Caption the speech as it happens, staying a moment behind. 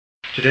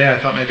Today I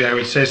thought maybe I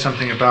would say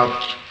something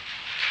about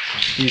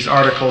these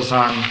articles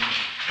on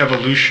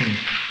evolution.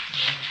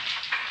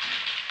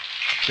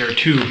 There are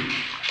two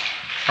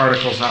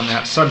articles on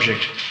that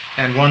subject,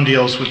 and one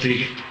deals with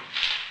the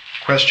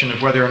question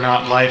of whether or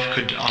not life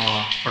could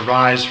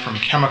arise from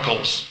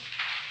chemicals,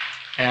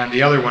 and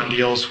the other one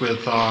deals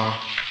with the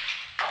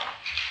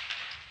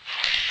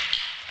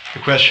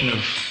question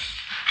of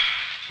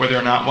whether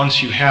or not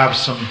once you have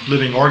some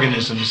living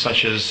organisms,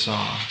 such as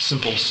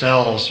simple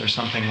cells or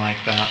something like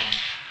that,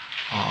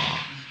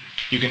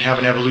 you can have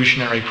an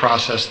evolutionary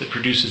process that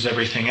produces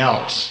everything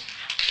else,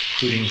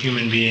 including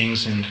human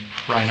beings and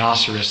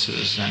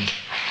rhinoceroses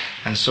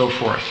and so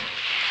forth.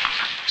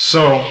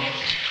 So,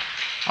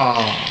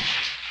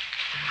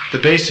 the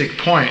basic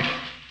point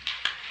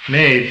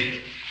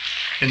made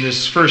in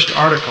this first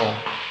article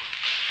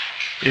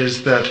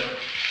is that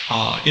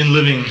in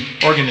living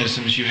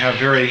organisms you have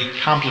very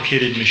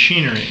complicated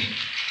machinery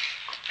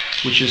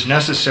which is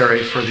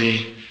necessary for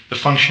the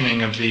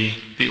functioning of the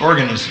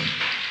organism.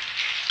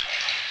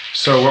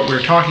 So what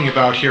we're talking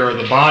about here are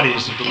the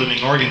bodies of the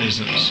living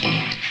organisms.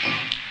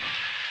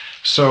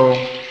 So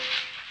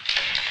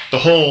the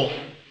whole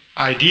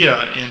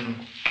idea in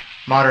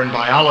modern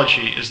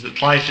biology is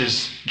that life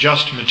is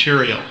just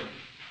material.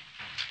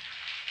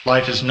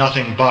 Life is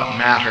nothing but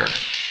matter.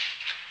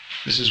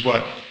 This is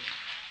what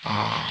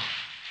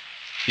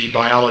the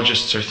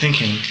biologists are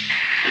thinking.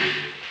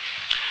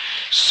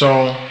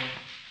 So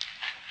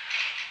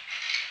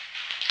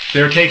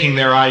they're taking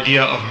their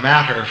idea of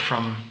matter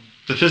from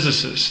the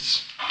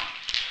physicists.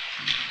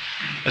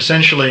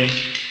 Essentially,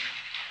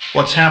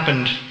 what's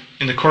happened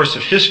in the course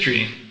of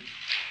history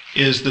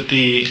is that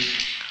the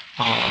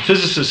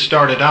physicists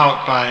started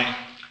out by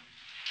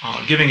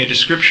giving a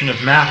description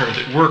of matter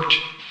that worked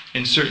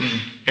in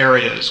certain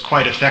areas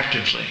quite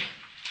effectively.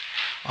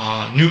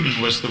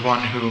 Newton was the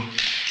one who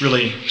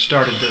really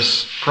started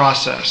this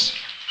process.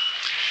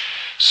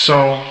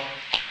 So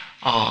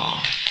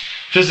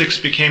physics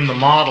became the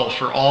model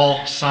for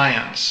all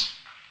science.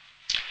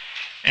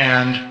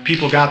 And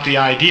people got the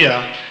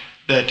idea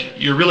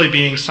that you're really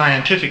being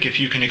scientific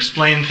if you can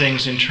explain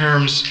things in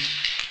terms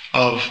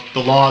of the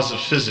laws of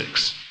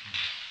physics.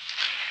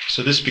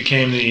 So this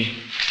became the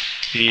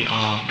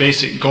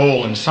basic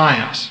goal in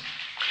science.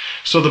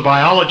 So the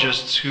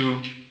biologists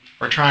who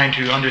are trying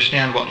to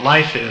understand what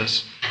life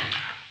is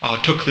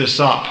took this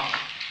up.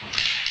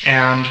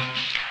 And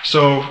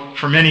so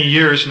for many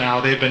years now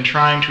they've been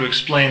trying to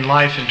explain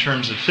life in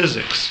terms of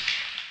physics.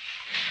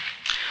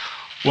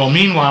 Well,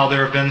 meanwhile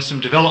there have been some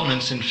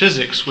developments in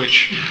physics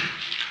which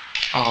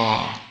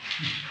are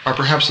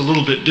perhaps a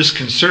little bit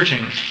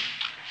disconcerting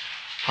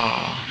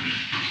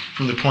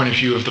from the point of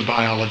view of the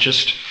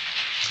biologist,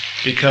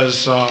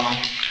 because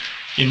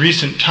in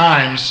recent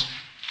times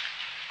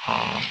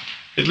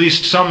at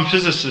least some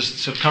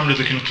physicists have come to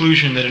the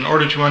conclusion that in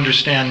order to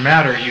understand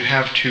matter you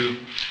have to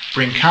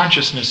bring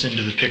consciousness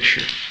into the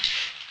picture.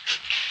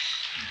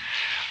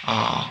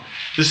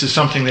 This is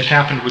something that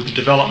happened with the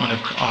development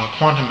of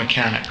quantum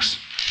mechanics.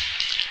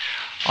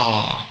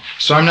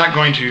 So I'm not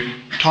going to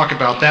talk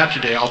about that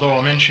today, although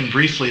I'll mention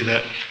briefly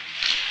that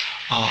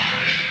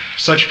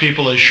such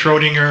people as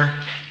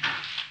Schrödinger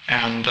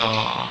and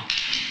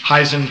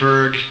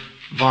Heisenberg,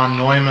 von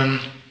Neumann,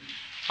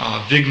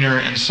 Wigner,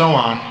 and so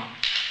on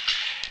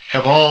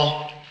have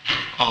all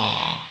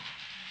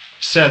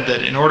said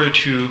that in order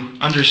to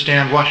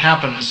understand what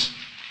happens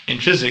in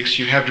physics,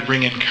 you have to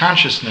bring in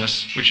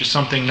consciousness, which is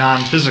something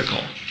non-physical.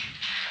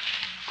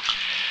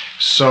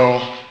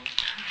 So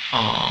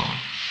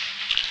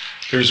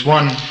there's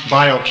one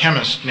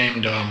biochemist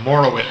named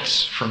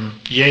Morowitz from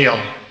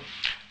Yale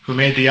who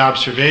made the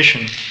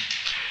observation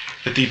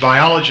that the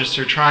biologists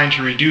are trying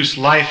to reduce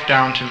life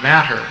down to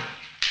matter,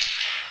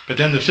 but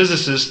then the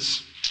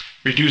physicists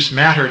reduce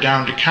matter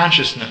down to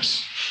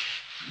consciousness.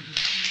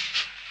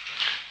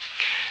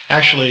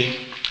 Actually,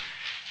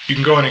 you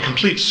can go in a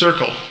complete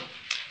circle.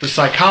 The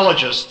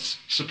psychologists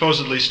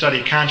supposedly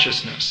study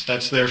consciousness.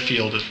 That's their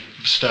field of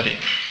study.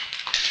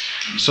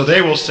 So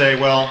they will say,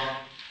 well,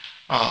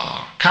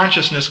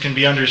 consciousness can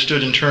be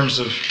understood in terms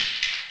of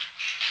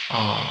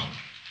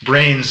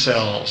brain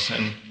cells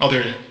and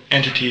other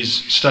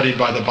entities studied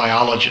by the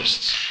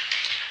biologists.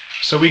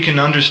 So we can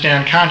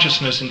understand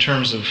consciousness in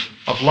terms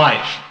of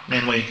life,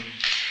 namely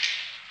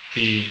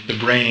the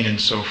brain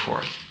and so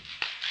forth.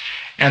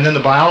 And then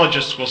the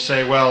biologists will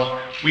say, well,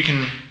 we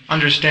can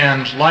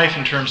understand life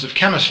in terms of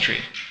chemistry.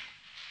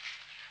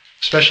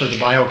 Especially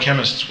the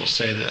biochemists will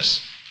say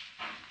this.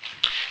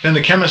 Then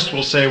the chemists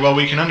will say, well,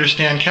 we can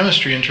understand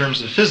chemistry in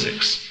terms of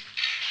physics.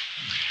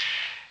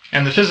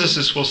 And the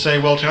physicists will say,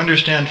 well, to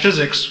understand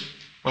physics,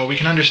 well, we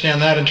can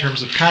understand that in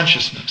terms of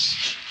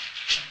consciousness.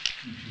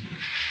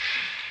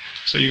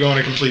 So you go in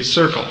a complete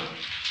circle.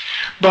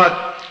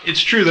 But it's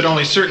true that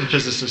only certain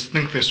physicists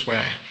think this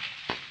way.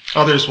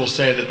 Others will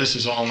say that this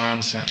is all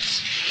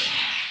nonsense.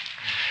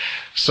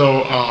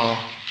 So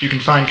you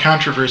can find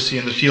controversy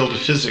in the field of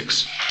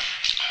physics.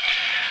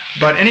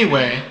 But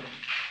anyway,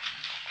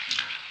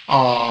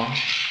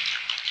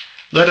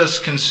 let us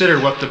consider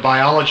what the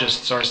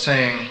biologists are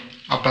saying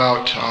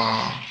about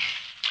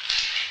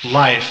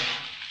life.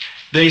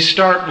 They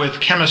start with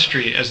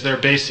chemistry as their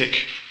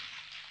basic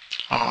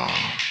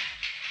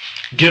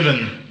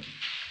given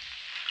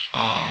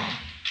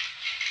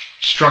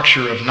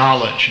structure of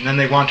knowledge, and then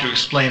they want to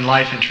explain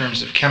life in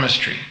terms of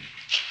chemistry.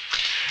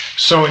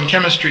 So in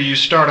chemistry you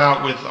start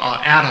out with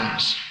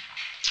atoms,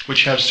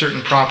 which have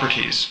certain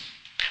properties.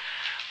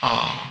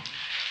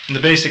 And the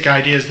basic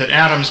idea is that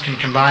atoms can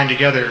combine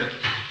together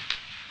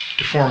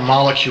to form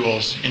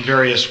molecules in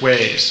various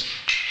ways.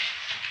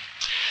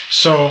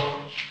 So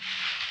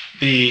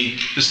the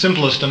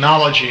simplest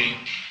analogy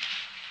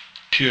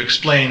to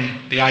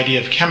explain the idea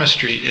of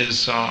chemistry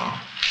is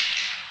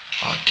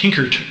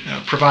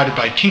provided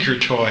by Tinker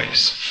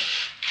Toys.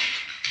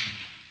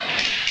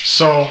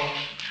 So,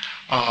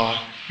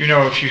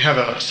 if you have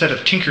a set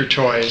of Tinker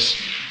Toys,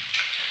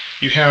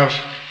 you have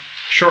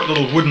short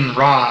little wooden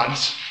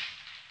rods,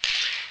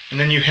 and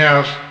then you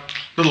have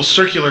little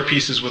circular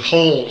pieces with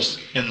holes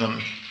in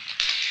them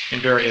in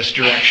various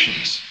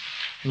directions.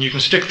 And you can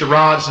stick the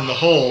rods in the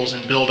holes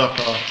and build up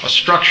a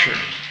structure.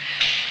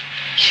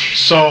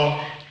 So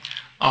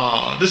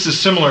this is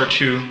similar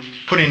to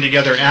putting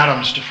together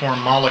atoms to form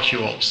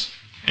molecules.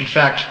 In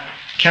fact,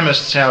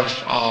 chemists have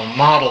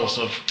models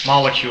of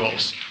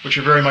molecules which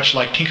are very much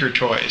like Tinker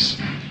Toys,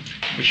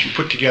 which you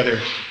put together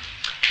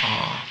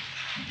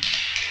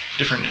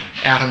different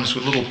atoms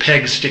with little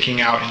pegs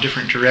sticking out in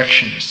different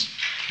directions.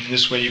 In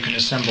this way you can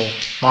assemble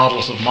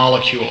models of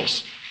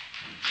molecules.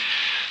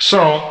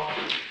 So,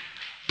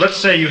 let's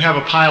say you have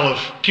a pile of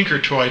Tinker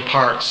Toy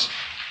parts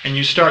and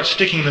you start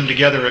sticking them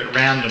together at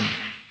random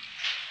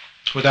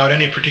without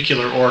any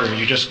particular order.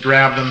 You just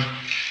grab them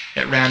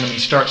at random and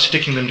start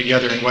sticking them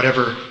together in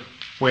whatever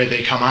way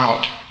they come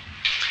out.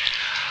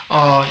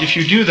 If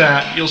you do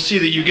that, you'll see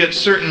that you get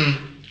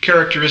certain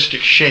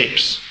characteristic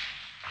shapes.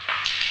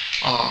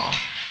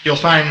 You'll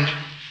find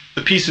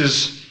the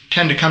pieces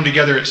tend to come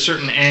together at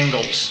certain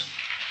angles.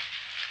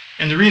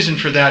 And the reason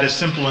for that is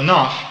simple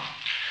enough.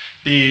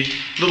 The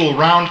little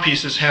round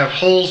pieces have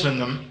holes in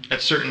them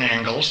at certain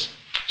angles.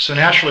 So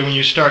naturally, when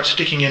you start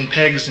sticking in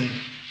pegs and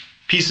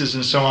pieces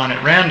and so on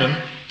at random,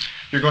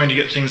 you're going to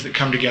get things that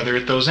come together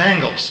at those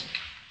angles.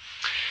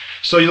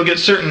 So you'll get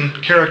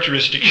certain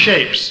characteristic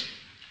shapes.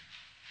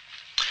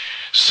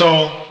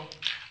 So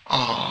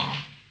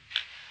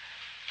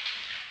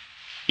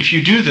if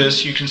you do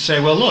this, you can say,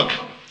 well, look,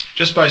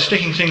 just by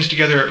sticking things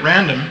together at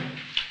random,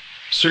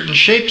 certain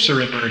shapes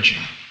are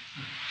emerging.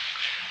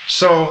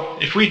 So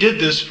if we did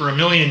this for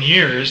 1,000,000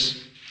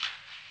 years,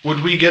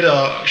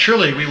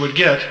 surely we would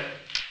get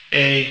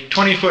a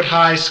 20-foot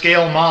high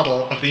scale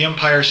model of the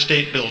Empire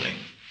State Building.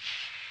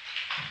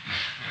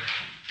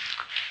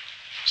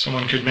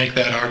 Someone could make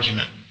that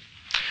argument.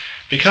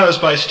 Because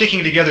by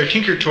sticking together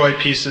Tinker Toy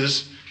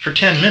pieces for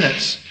 10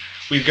 minutes,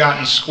 we've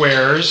gotten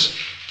squares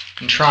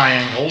and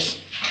triangles.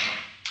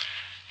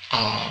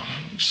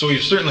 So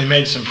we've certainly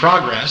made some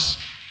progress.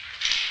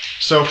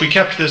 So if we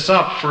kept this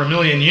up for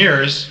 1,000,000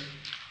 years,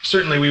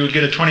 certainly we would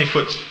get a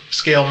 20-foot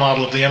scale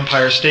model of the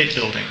Empire State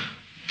Building.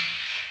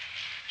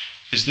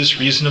 Is this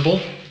reasonable?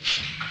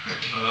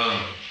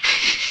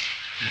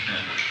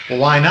 Well,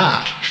 why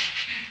not?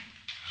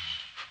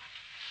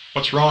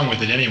 What's wrong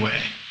with it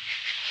anyway?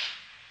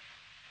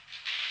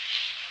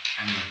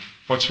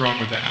 What's wrong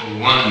with that? Well,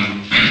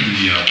 one,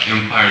 the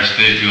Empire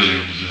State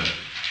Building was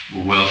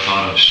a well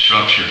thought of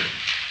structure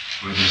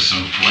where there's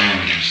some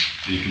parameters.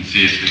 You can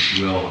see it's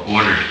well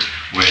ordered,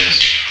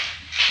 whereas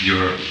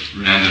your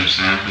random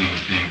sampling of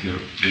things,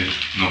 there's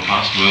no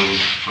possibility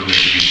for there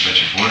to be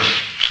such an order.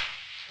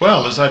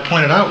 Well, as I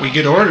pointed out, we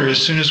get order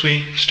as soon as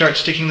we start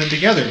sticking them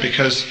together,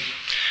 because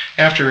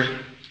after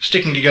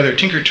sticking together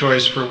Tinker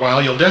Toys for a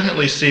while, you'll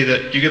definitely see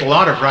that you get a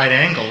lot of right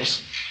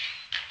angles.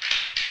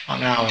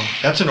 Now,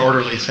 that's an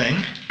orderly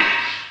thing,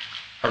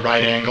 a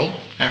right angle.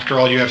 After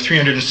all, you have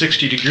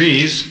 360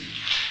 degrees,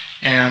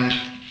 and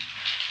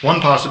one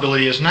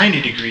possibility is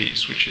 90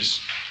 degrees,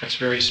 that's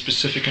very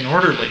specific and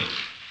orderly.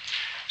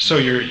 So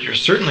you're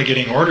certainly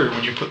getting order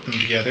when you put them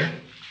together.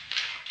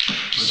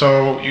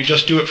 So you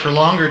just do it for a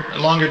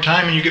longer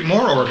time and you get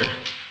more order.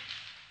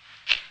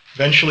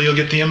 Eventually you'll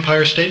get the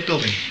Empire State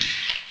Building.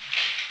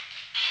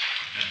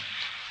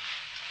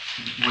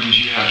 Wouldn't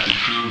you have to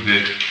prove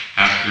that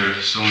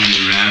after so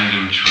many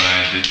random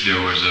tries that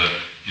there was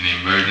an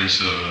emergence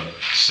of a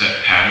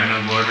set pattern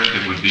of order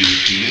that would be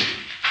repeated?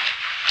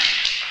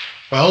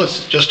 Well,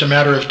 it's just a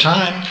matter of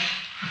time.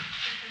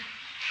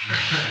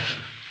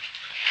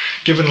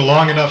 Given a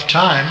long enough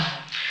time,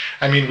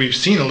 we've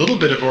seen a little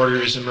bit of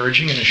order is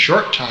emerging in a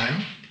short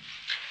time,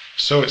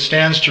 so it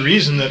stands to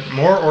reason that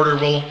more order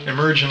will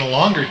emerge in a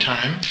longer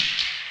time,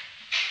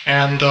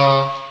 and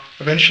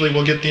eventually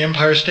we'll get the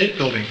Empire State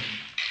Building.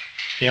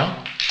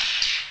 Yeah?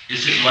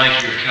 Is it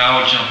like your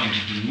cow jumping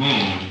to the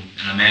moon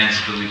and a man's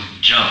ability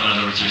to jump? In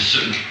other words,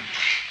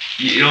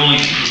 it only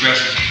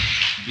progresses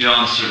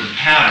beyond certain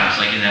patterns,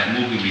 like in that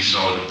movie we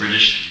saw with the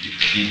British, the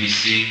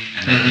BBC,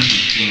 and that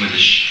theme with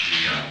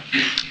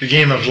the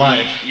Game of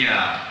Life.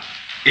 Yeah.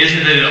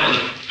 Isn't it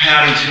the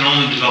patterns can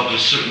only develop to a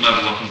certain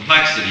level of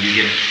complexity.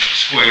 You get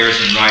squares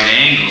and right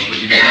angles,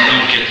 but you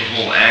don't get the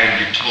whole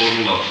aggregate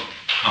total of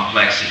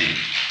complexity.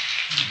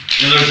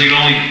 In other words, you can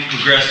only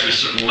progress to a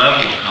certain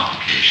level of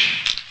complication.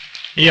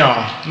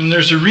 Yeah, and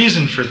there's a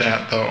reason for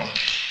that, though.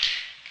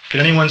 Can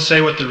anyone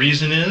say what the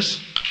reason is?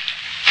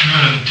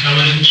 Not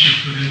intelligence you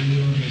put in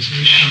the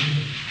organization.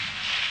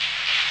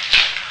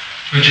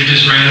 But you're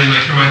just randomly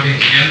throwing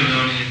things together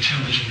without any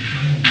intelligent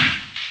plan.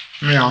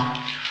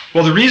 Yeah.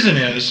 Well, the reason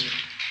is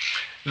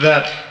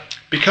that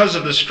because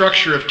of the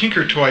structure of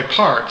tinker toy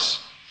parts,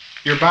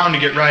 you're bound to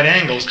get right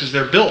angles because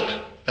they're built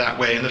that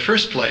way in the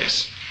first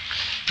place.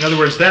 In other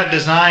words, that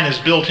design is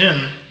built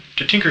in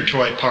to tinker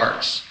toy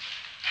parts.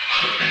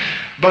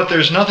 But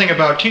there's nothing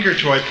about tinker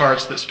toy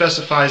parts that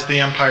specifies the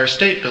Empire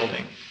State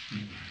Building.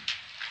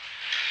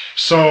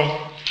 So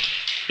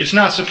it's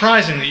not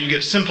surprising that you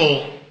get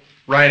simple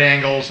right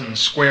angles and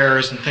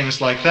squares and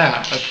things like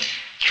that, of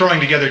throwing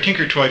together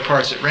tinker toy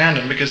parts at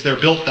random because they're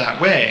built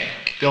that way.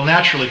 They'll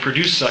naturally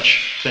produce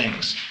such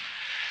things.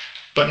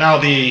 But now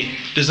the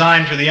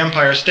design for the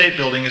Empire State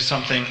Building is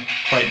something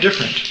quite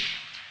different.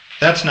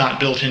 That's not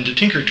built into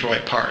tinker toy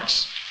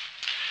parts.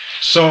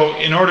 So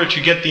in order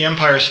to get the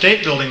Empire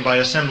State Building by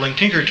assembling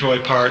tinker toy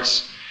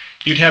parts,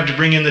 you'd have to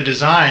bring in the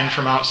design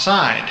from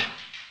outside.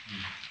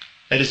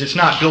 That is, it's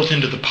not built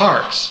into the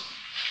parts.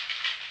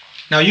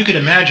 Now you could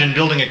imagine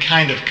building a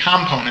kind of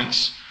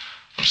components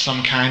of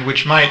some kind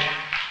which might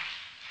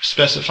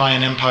specify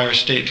an Empire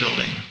State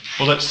Building.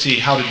 Well, let's see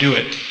how to do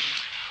it.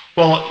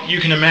 Well, you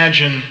can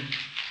imagine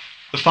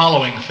the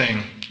following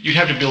thing. You'd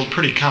have to build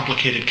pretty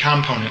complicated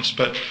components,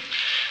 but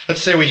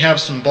let's say we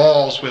have some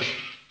balls with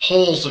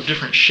holes of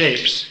different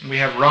shapes, and we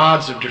have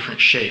rods of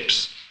different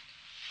shapes.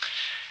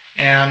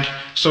 And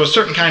so a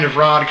certain kind of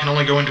rod can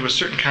only go into a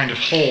certain kind of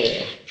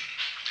hole,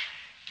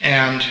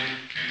 and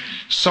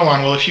so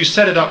on. Well, if you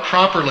set it up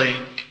properly,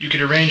 you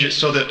could arrange it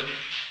so that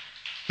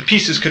the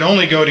pieces could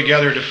only go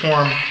together to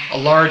form a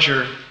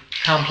larger,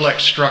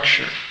 complex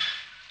structure.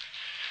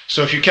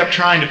 So if you kept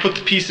trying to put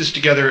the pieces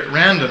together at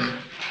random,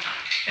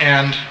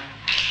 and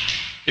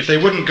if they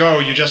wouldn't go,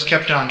 you just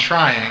kept on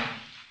trying,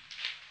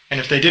 and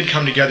if they did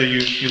come together,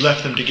 you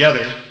left them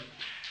together,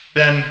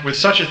 then with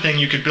such a thing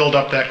you could build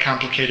up that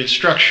complicated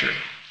structure.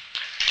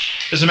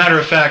 As a matter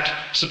of fact,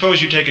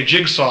 suppose you take a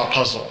jigsaw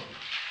puzzle,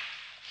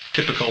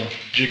 typical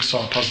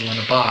jigsaw puzzle in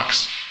a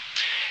box,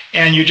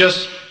 and you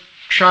just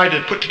try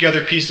to put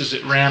together pieces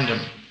at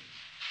random.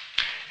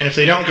 And if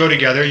they don't go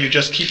together, you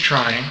just keep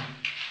trying.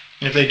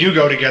 And if they do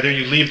go together,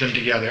 you leave them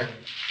together.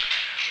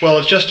 Well,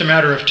 it's just a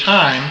matter of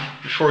time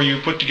before you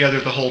put together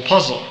the whole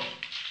puzzle.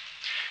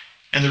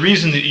 And the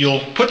reason that you'll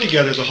put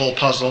together the whole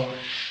puzzle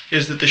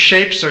is that the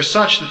shapes are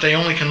such that they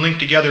only can link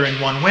together in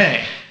one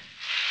way.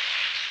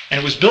 And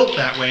it was built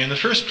that way in the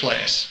first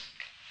place.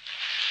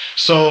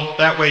 So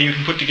that way you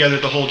can put together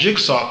the whole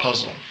jigsaw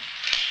puzzle.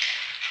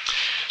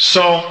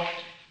 So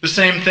the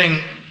same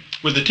thing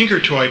with the tinker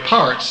toy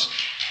parts,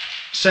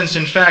 since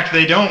in fact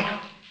they don't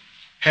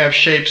have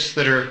shapes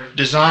that are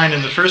designed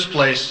in the first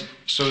place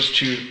so as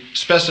to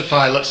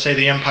specify, let's say,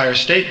 the Empire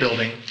State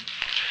Building.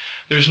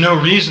 There's no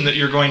reason that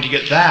you're going to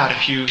get that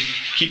if you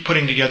keep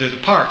putting together the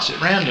parts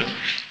at random.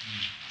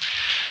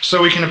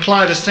 So we can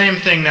apply the same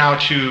thing now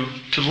to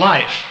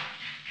life.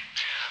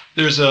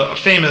 There's a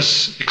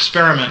famous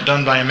experiment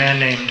done by a man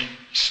named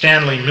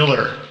Stanley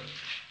Miller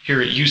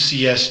here at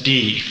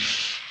UCSD.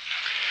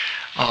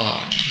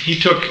 He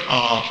took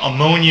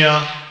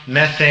ammonia,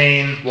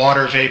 methane,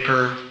 water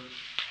vapor,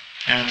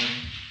 and,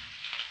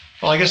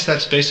 well, I guess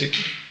that's basic.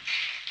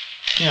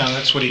 Yeah,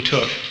 that's what he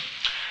took.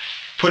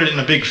 Put it in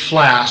a big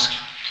flask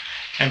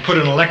and put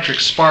an electric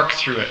spark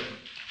through it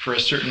for a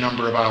certain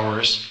number of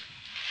hours.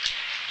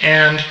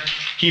 And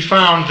he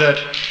found that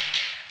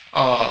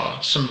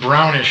some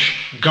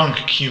brownish gunk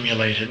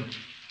accumulated.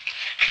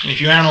 And if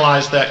you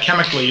analyze that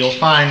chemically, you'll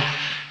find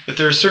that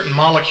there are certain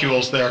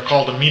molecules that are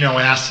called amino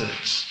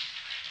acids.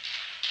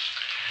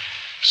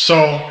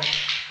 So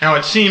now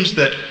it seems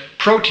that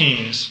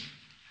proteins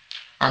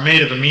are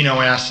made of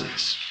amino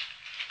acids.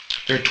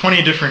 There are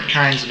 20 different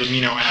kinds of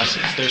amino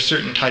acids. There are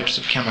certain types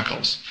of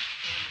chemicals.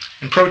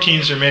 And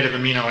proteins are made of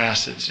amino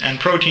acids. And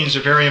proteins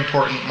are very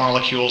important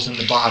molecules in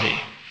the body.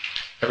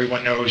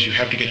 Everyone knows you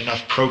have to get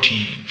enough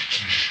protein,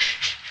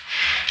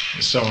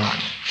 and so on.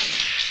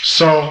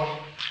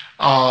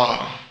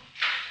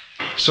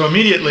 So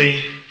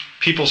immediately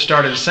people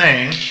started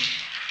saying,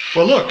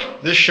 well, look,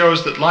 this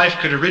shows that life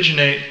could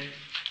originate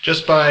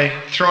just by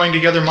throwing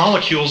together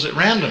molecules at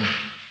random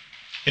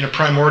in a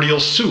primordial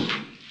soup.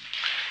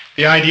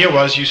 The idea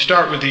was you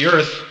start with the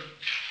Earth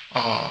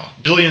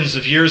billions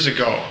of years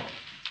ago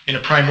in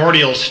a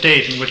primordial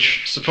state in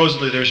which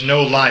supposedly there's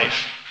no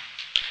life.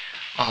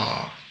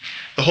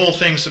 The whole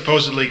thing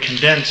supposedly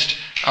condensed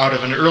out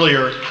of an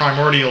earlier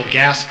primordial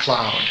gas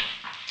cloud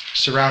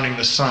surrounding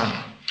the sun.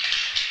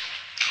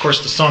 Of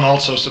course, the sun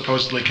also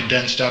supposedly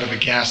condensed out of a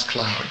gas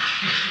cloud.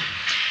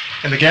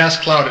 And the gas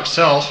cloud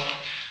itself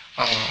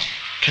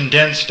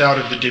condensed out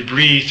of the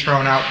debris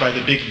thrown out by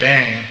the Big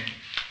Bang,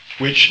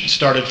 which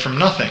started from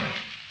nothing.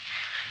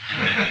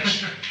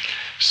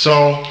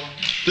 So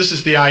this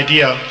is the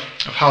idea of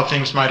how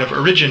things might have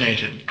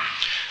originated.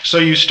 So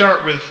you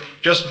start with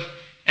just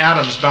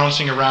atoms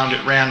bouncing around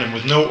at random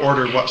with no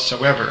order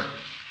whatsoever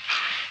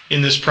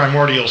in this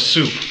primordial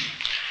soup.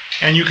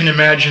 And you can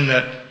imagine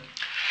that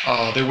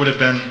there would have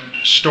been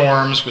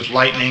storms with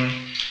lightning.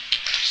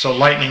 So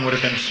lightning would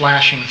have been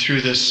flashing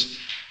through this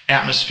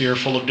atmosphere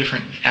full of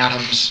different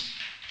atoms.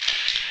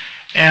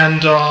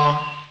 And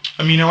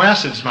amino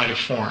acids might have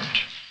formed.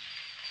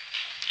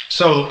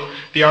 So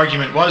the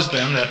argument was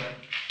then that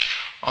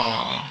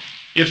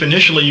if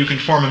initially you can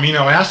form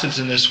amino acids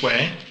in this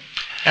way,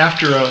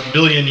 after 1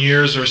 billion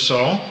years or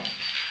so,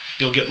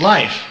 you'll get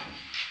life.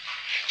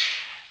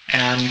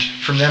 And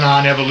from then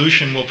on,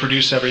 evolution will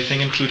produce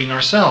everything, including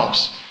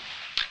ourselves.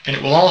 And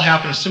it will all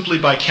happen simply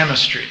by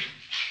chemistry.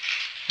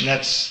 And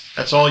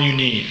that's all you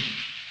need.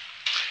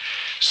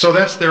 So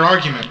that's their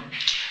argument.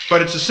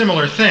 But it's a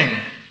similar thing.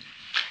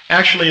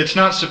 Actually, it's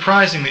not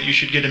surprising that you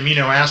should get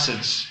amino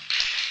acids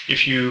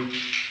if you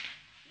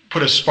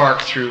put a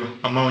spark through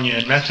ammonia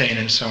and methane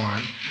and so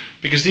on,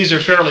 because these are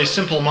fairly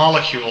simple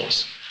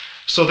molecules.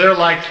 So they're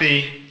like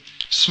the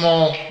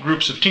small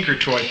groups of tinker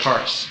toy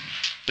parts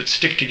that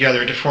stick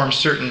together to form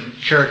certain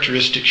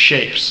characteristic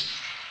shapes.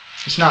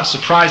 It's not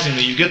surprising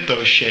that you get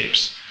those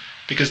shapes,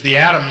 because the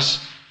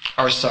atoms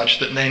are such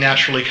that they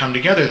naturally come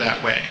together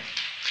that way.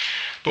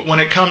 But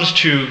when it comes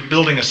to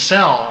building a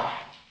cell,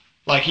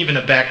 like even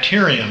a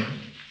bacterium,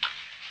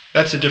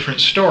 that's a different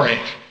story.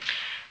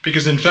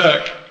 Because in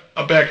fact,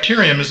 a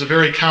bacterium is a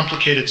very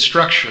complicated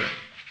structure.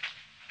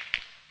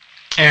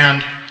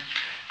 And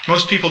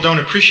most people don't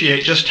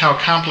appreciate just how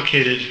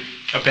complicated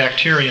a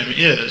bacterium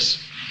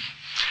is.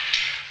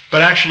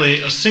 But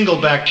actually, a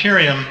single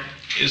bacterium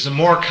is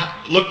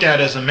looked at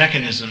as a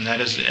mechanism,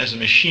 that is, as a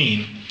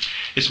machine.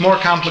 It's more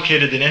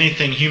complicated than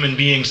anything human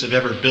beings have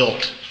ever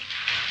built.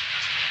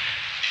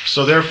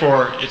 So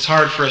therefore, it's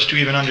hard for us to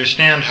even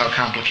understand how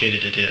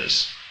complicated it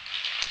is.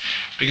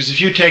 Because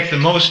if you take the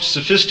most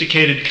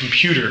sophisticated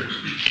computer,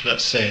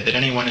 let's say, that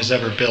anyone has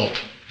ever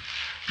built,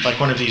 like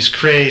one of these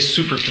Cray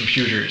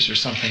supercomputers or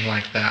something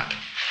like that,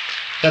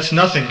 that's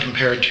nothing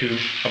compared to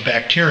a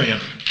bacterium.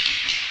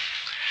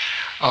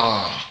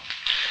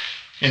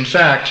 In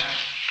fact,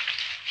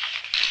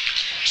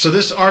 so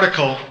this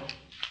article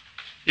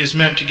is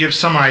meant to give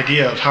some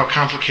idea of how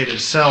complicated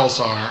cells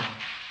are.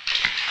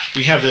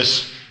 We have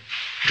this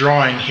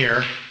drawing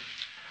here,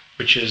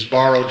 which is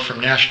borrowed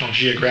from National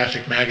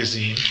Geographic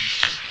magazine.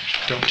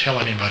 Don't tell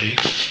anybody.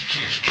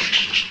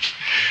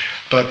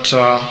 But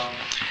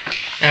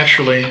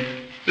actually,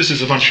 this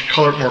is a much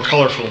more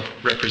colorful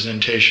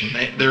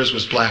representation. Theirs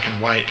was black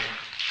and white.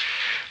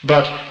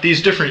 But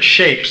these different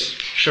shapes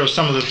show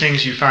some of the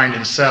things you find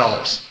in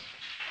cells.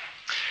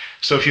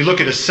 So if you look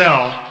at a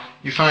cell,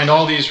 you find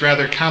all these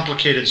rather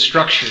complicated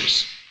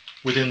structures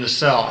within the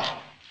cell.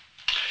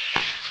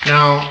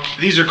 Now,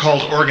 these are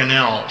called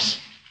organelles,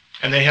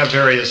 and they have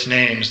various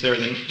names.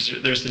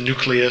 There's the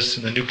nucleus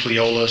and the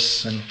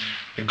nucleolus and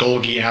the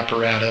Golgi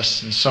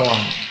apparatus and so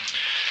on.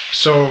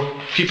 So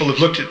people have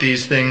looked at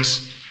these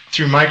things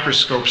through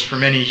microscopes for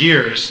many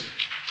years.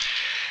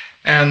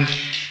 And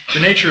the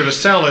nature of a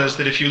cell is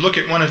that if you look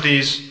at one of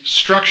these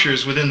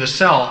structures within the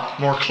cell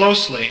more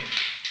closely,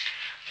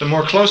 the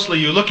more closely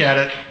you look at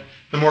it,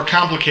 the more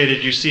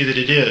complicated you see that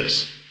it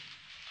is.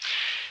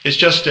 It's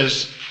just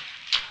as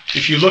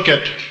if you look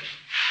at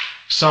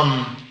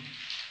some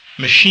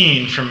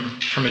machine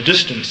from a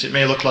distance, it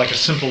may look like a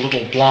simple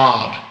little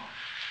blob.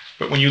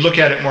 But when you look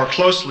at it more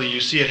closely,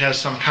 you see it has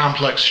some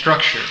complex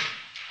structure.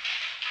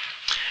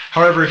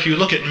 However, if you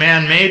look at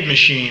man-made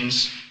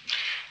machines,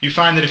 you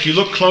find that if you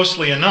look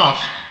closely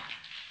enough,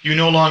 you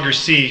no longer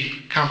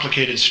see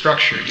complicated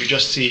structure. You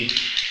just see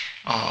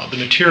the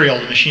material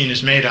the machine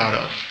is made out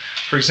of.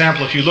 For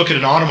example, if you look at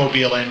an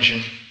automobile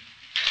engine,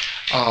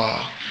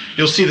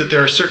 you'll see that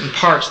there are certain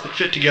parts that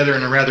fit together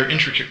in a rather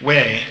intricate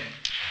way.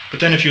 But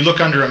then if you look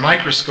under a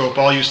microscope,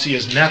 all you see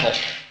is metal.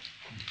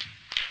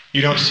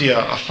 You don't see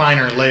a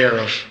finer layer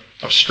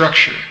of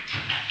structure.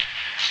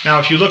 Now,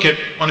 if you look at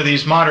one of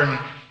these modern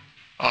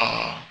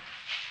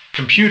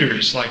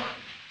computers, like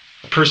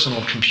a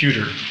personal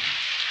computer,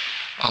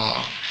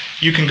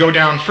 you can go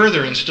down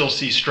further and still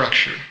see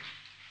structure.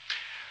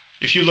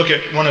 If you look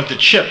at one of the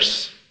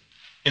chips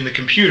in the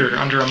computer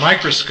under a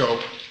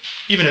microscope,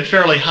 even at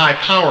fairly high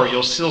power,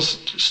 you'll still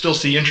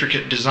see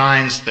intricate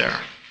designs there,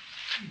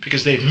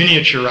 because they've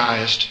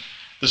miniaturized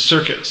the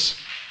circuits.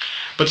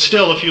 But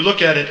still, if you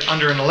look at it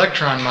under an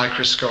electron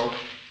microscope,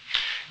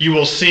 you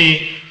will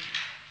see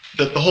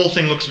that the whole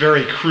thing looks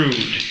very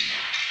crude.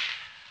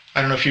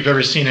 I don't know if you've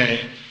ever seen an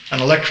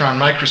electron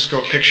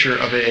microscope picture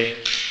of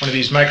one of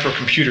these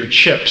microcomputer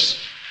chips,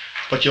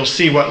 but you'll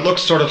see what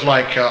looks sort of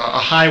like a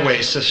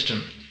highway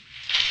system,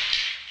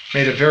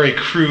 made of very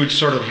crude,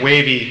 sort of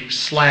wavy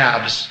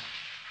slabs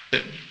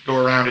that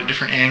go around at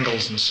different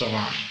angles and so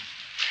on.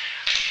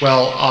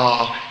 Well,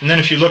 and then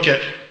if you look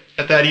at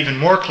that even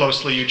more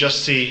closely, you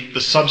just see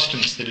the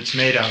substance that it's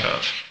made out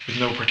of, with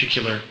no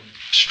particular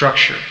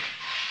structure.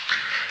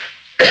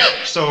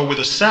 So with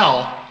a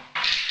cell,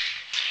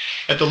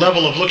 at the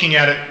level of looking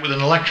at it with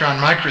an electron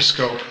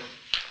microscope,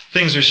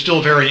 things are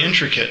still very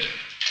intricate.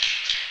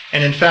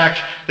 And in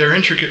fact, they're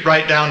intricate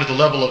right down to the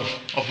level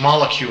of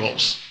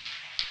molecules.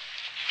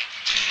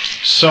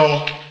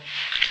 So,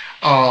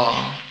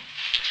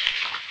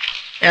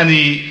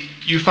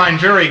 you find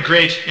very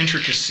great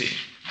intricacy.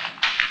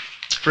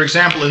 For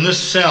example, in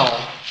this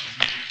cell,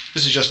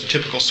 this is just a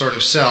typical sort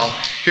of cell,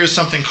 here's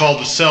something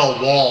called the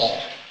cell wall.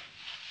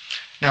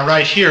 Now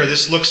right here,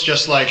 this looks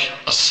just like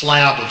a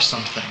slab of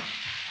something.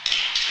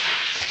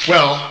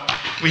 Well,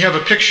 we have a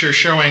picture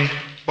showing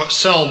what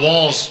cell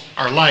walls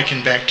are like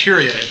in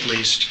bacteria, at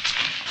least.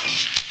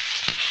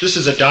 This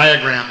is a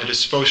diagram that is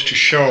supposed to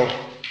show,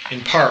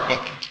 in part,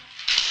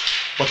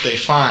 what they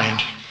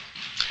find.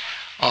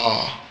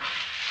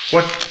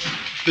 What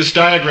this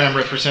diagram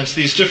represents,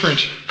 these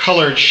different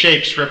colored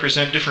shapes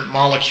represent different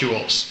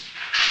molecules.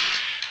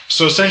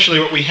 So essentially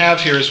what we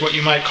have here is what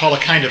you might call a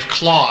kind of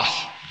cloth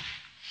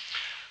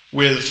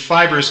with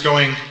fibers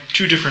going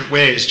two different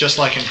ways, just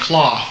like in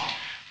cloth,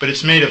 but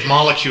it's made of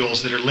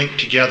molecules that are linked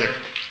together.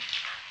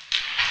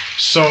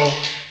 So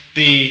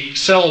the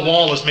cell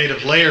wall is made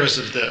of layers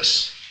of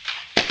this,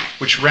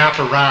 which wrap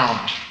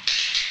around.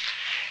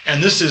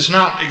 And this is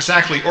not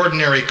exactly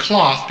ordinary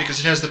cloth because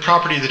it has the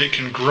property that it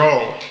can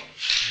grow.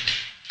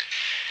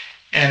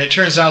 And it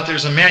turns out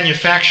there's a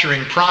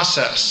manufacturing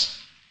process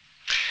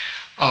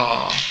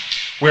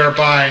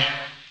whereby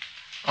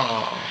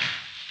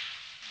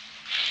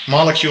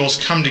molecules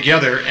come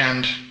together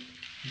and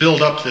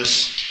build up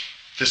this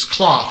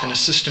cloth in a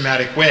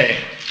systematic way.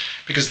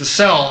 Because the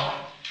cell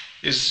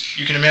is,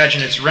 you can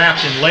imagine, it's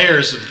wrapped in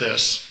layers of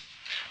this,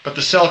 but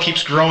the cell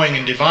keeps growing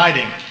and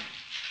dividing,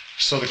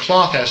 so the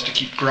cloth has to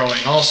keep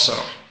growing also.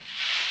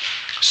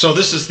 So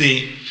this is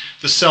the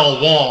cell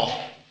wall.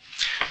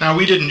 Now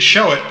we didn't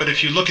show it, but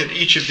if you look at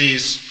each of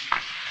these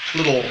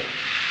little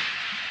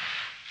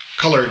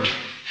colored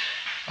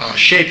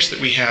shapes that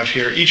we have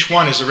here, each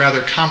one is a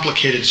rather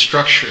complicated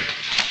structure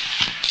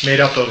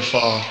made up of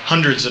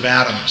hundreds of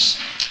atoms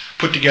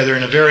put together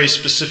in a very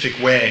specific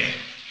way.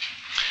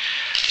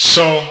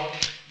 So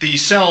the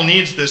cell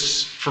needs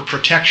this for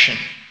protection.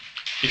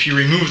 If you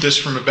remove this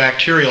from a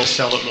bacterial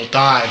cell, it will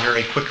die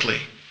very quickly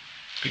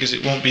because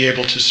it won't be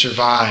able to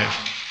survive.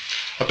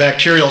 A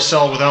bacterial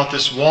cell without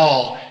this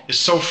wall is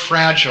so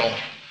fragile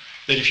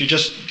that if you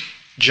just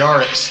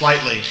jar it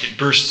slightly, it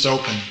bursts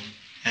open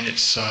and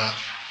it's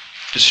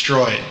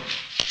destroyed.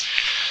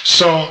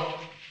 So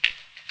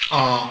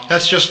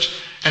that's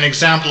just an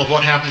example of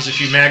what happens if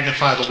you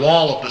magnify the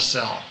wall of the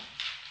cell.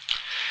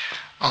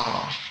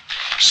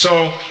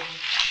 So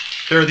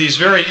there are these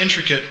very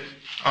intricate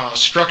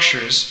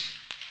structures,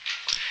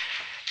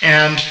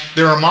 and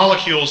there are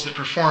molecules that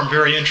perform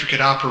very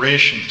intricate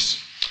operations.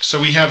 So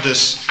we have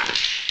this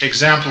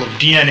example of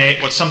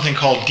DNA, what's something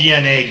called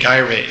DNA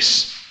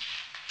gyrase.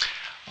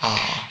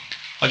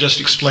 I'll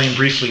just explain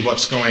briefly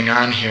what's going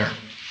on here.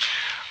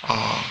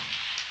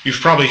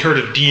 You've probably heard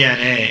of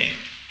DNA.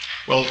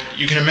 Well,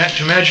 you can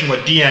imagine what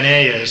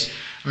DNA is.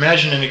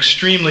 Imagine an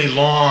extremely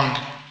long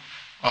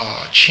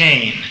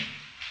chain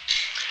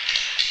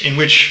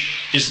which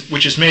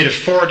is made of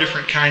 4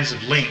 different kinds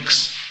of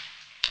links.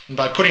 And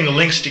by putting the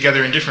links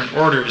together in different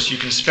orders, you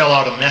can spell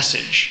out a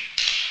message.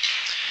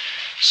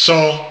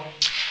 So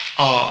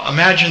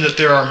imagine that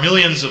there are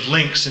millions of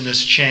links in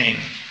this chain,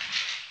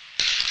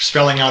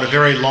 spelling out a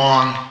very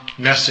long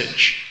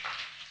message.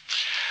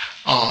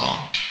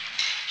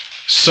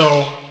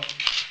 So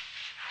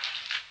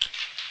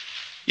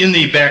in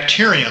the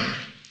bacterium,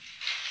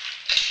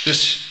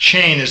 this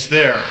chain is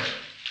there,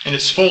 and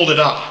it's folded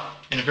up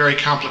in a very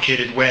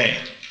complicated way.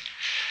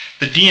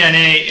 The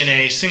DNA in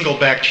a single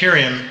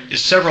bacterium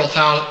is several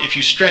thousand, if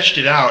you stretched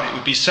it out, it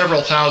would be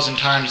several thousand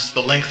times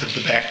the length of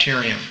the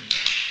bacterium.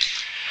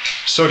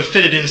 So to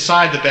fit it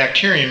inside the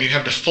bacterium, you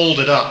have to fold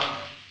it up.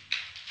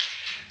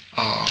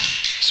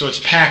 So it's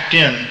packed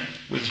in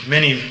with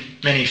many,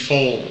 many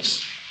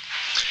folds.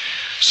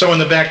 So when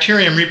the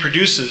bacterium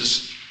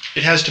reproduces,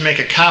 it has to make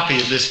a copy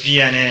of this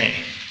DNA.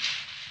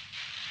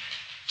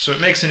 So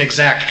it makes an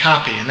exact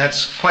copy, and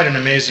that's quite an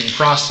amazing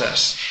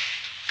process.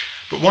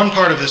 But one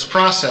part of this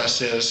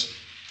process is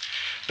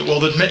that, well,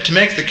 to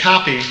make the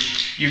copy,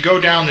 you go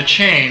down the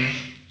chain,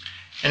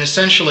 and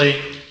essentially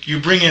you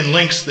bring in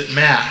links that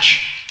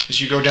match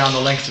as you go down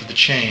the length of the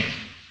chain.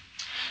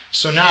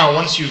 So now,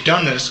 once you've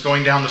done this,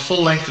 going down the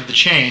full length of the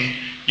chain,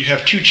 you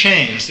have 2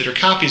 chains that are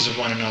copies of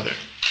one another.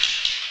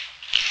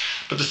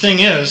 But the thing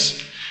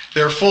is,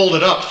 they're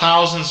folded up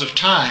thousands of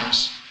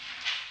times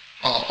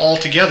all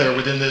together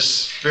within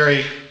this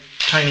very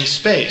tiny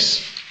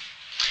space.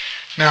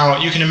 Now,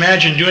 you can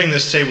imagine doing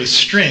this, say, with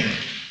string.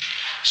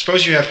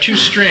 Suppose you have 2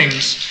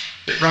 strings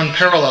that run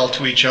parallel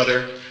to each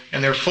other,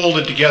 and they're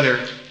folded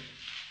together,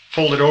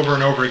 folded over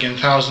and over again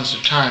thousands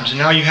of times. And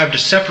now you have to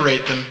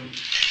separate them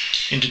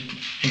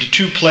into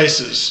 2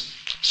 places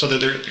so that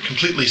they're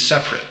completely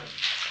separate.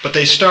 But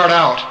they start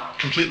out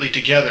completely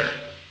together.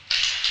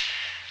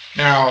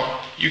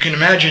 Now, you can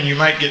imagine you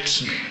might get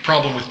some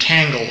problem with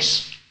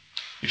tangles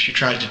if you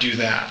tried to do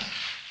that.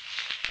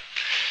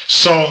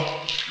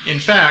 So, in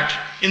fact,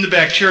 in the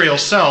bacterial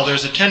cell,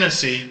 there's a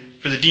tendency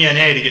for the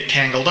DNA to get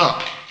tangled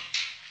up.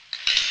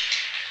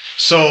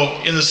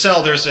 So, in the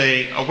cell, there's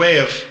a way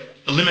of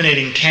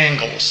eliminating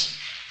tangles.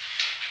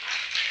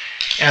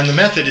 And the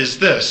method is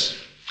this.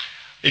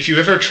 If you've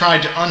ever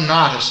tried to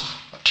unknot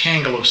a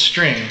tangle of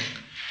string,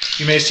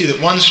 you may see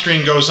that one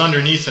string goes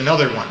underneath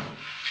another one.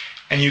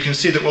 And you can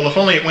see that, well, if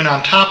only it went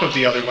on top of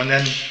the other one,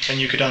 then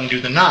you could undo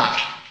the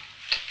knot.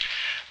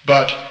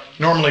 But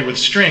normally with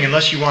string,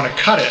 unless you want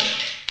to cut it,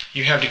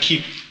 you have to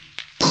keep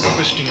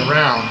twisting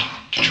around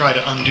to try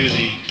to undo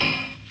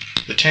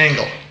the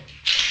tangle.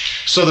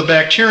 So the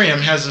bacterium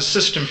has a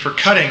system for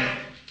cutting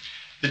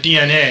the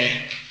DNA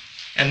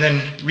and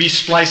then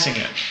re-splicing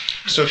it.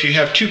 So if you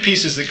have two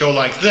pieces that go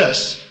like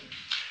this,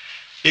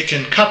 it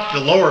can cut the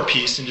lower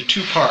piece into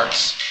two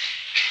parts.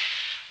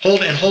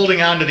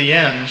 Holding on to the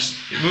ends,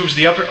 it moves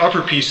the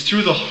upper piece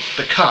through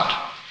the cut,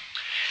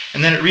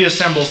 and then it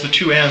reassembles the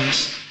two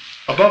ends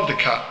above the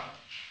cut.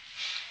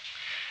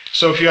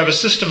 So if you have a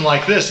system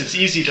like this, it's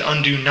easy to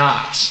undo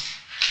knots.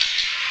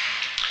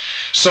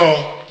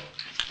 So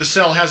the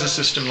cell has a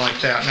system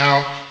like that.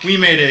 Now, we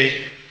made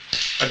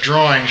a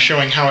drawing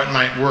showing how it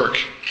might work,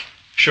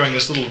 showing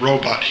this little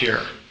robot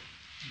here.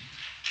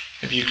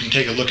 Maybe you can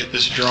take a look at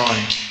this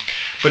drawing.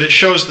 But it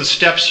shows the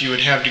steps you would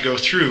have to go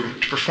through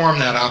to perform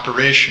that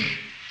operation.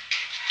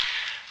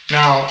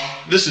 Now,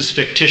 this is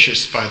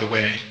fictitious, by the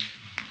way,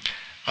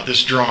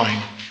 this drawing.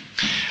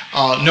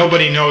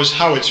 Nobody knows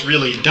how it's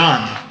really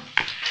done,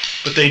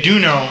 but they do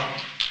know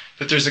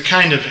that there's a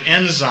kind of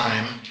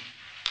enzyme,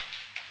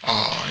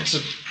 it's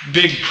a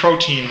big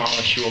protein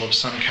molecule of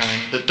some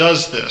kind that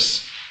does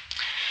this.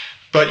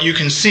 But you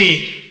can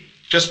see,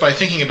 just by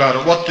thinking about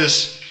it, what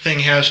this thing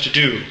has to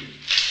do.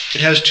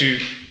 It has to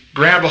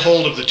grab a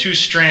hold of the two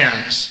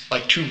strands,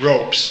 like two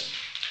ropes,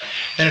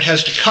 and it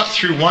has to cut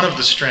through one of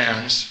the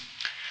strands,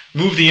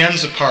 move the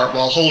ends apart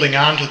while holding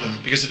on to them,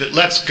 because if it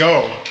lets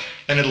go,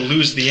 then it'll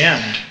lose the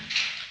end,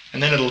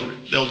 and then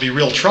there'll be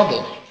real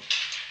trouble,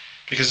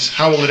 because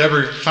how will it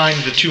ever find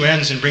the two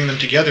ends and bring them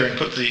together and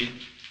put the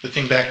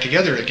thing back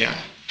together again?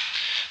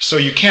 So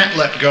you can't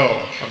let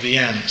go of the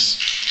ends.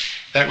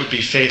 That would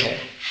be fatal.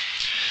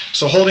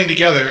 So holding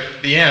together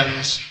the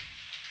ends,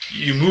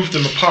 you move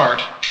them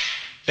apart,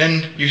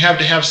 then you have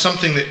to have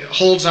something that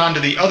holds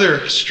onto the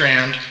other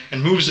strand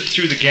and moves it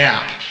through the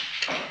gap.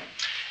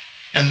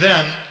 And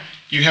then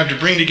you have to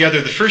bring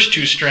together the first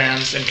two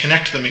strands and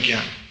connect them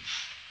again.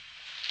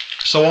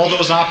 So all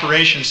those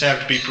operations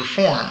have to be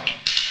performed.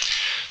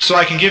 So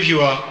I can give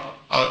you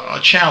a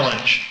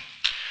challenge.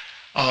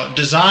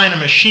 Design a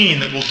machine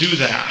that will do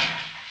that.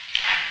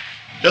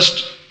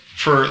 Just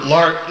for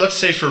let's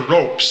say for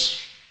ropes.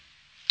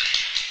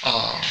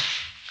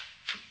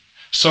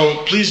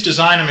 So please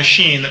design a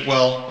machine that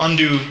will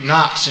undo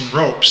knots in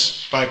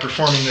ropes by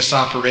performing this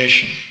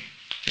operation.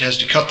 It has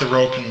to cut the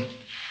rope and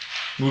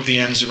move the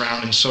ends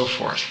around and so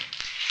forth.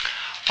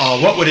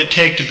 What would it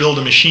take to build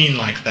a machine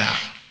like that?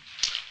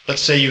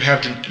 Let's say you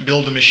have to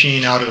build a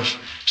machine out of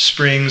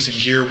springs and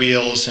gear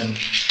wheels and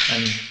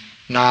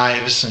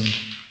knives and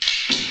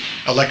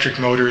electric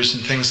motors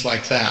and things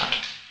like that.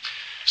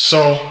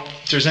 So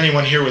if there's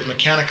anyone here with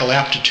mechanical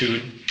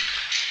aptitude,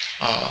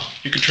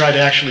 you could try to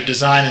actually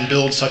design and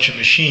build such a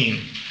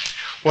machine.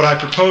 What I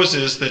propose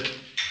is that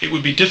it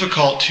would be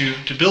difficult to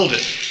build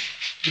it.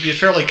 It would be a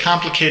fairly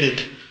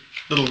complicated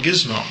little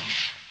gizmo.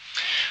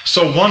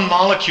 So one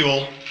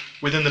molecule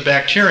within the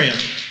bacterium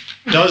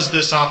does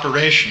this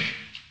operation.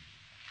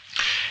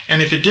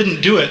 And if it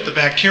didn't do it, the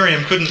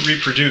bacterium couldn't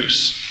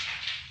reproduce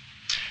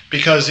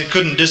because it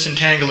couldn't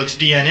disentangle its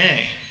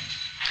DNA.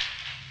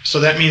 So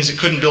that means it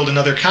couldn't build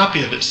another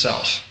copy of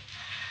itself.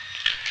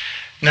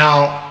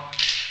 Now,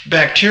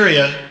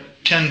 bacteria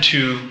tend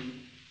to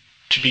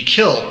be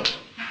killed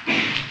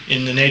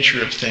in the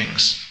nature of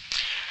things.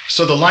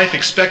 So the life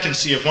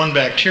expectancy of one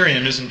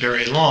bacterium isn't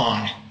very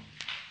long.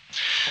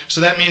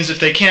 So that means if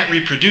they can't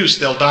reproduce,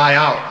 they'll die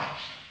out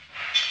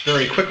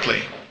very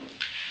quickly.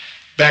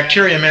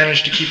 Bacteria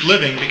manage to keep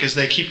living because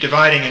they keep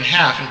dividing in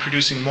half and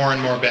producing more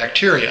and more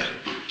bacteria.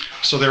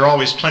 So there are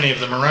always plenty of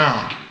them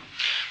around.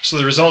 So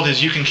the result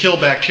is you can kill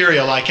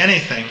bacteria like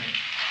anything,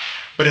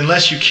 but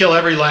unless you kill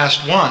every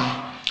last one,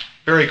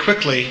 very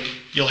quickly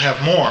you'll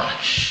have more.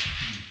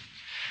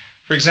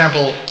 For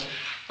example,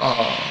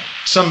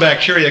 some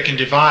bacteria can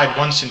divide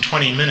once in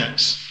 20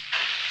 minutes.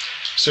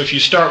 So if you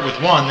start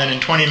with one, then in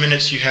 20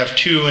 minutes you have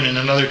 2, and in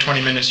another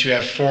 20 minutes you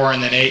have 4,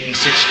 and then 8 and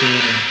 16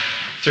 and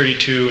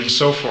 32 and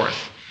so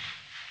forth.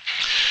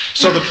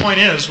 So the point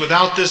is,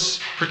 without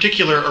this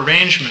particular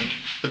arrangement,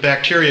 the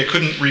bacteria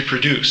couldn't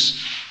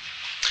reproduce.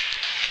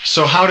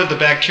 So how did the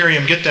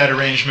bacterium get that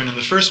arrangement in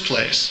the first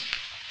place?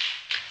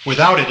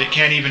 Without it, it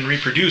can't even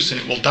reproduce and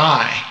it will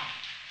die.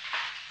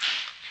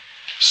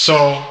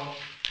 So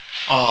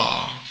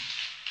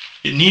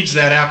it needs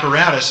that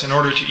apparatus in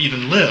order to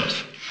even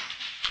live.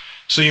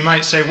 So you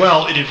might say,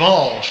 well, it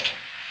evolved.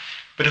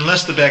 But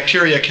unless the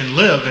bacteria can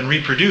live and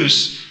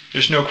reproduce,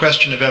 there's no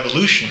question of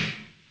evolution.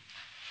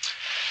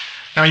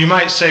 Now you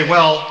might say,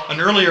 well,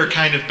 an earlier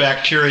kind of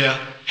bacteria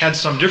had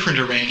some different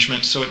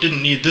arrangement, so it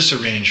didn't need this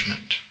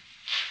arrangement.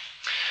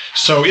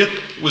 So it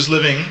was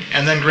living,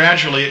 and then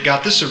gradually it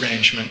got this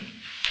arrangement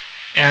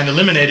and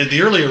eliminated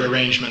the earlier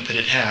arrangement that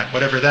it had,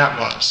 whatever that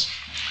was.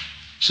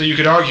 So you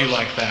could argue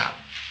like that.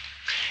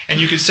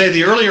 And you could say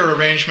the earlier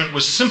arrangement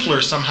was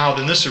simpler somehow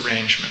than this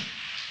arrangement.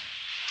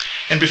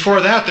 And before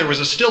that, there was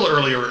a still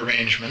earlier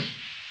arrangement.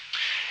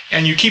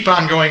 And you keep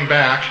on going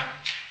back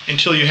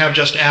until you have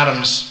just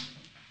atoms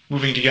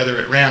moving together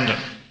at random.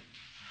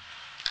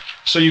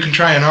 So you can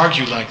try and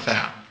argue like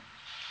that.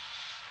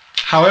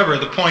 However,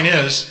 the point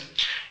is,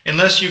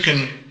 unless you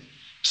can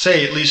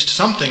say at least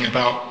something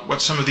about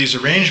what some of these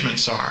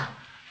arrangements are,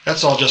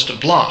 that's all just a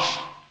bluff.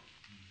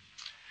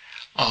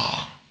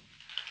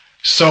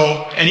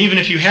 And even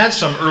if you had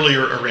some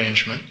earlier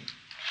arrangement,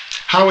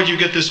 how would you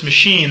get this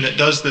machine that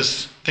does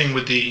this thing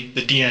with the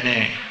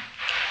DNA?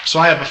 So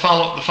I have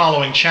the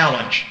following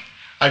challenge.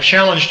 I've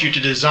challenged you to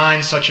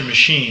design such a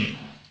machine.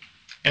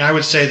 And I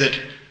would say that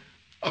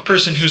a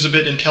person who's a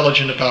bit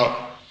intelligent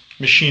about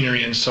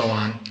machinery and so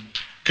on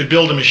could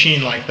build a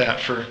machine like that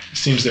for, it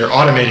seems they're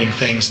automating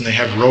things and they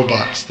have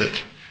robots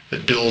that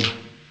build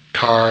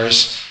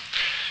cars.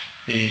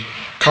 The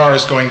car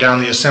is going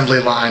down the assembly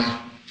line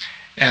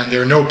and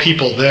there are no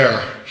people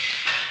there.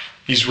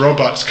 These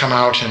robots come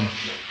out and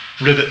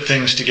rivet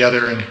things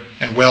together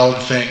and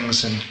weld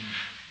things and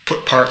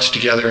put parts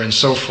together and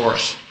so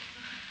forth.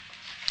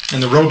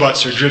 And the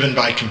robots are driven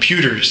by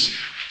computers,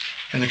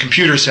 and the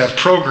computers have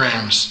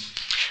programs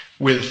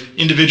with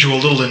individual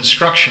little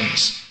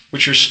instructions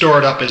which are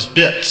stored up as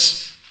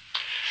bits.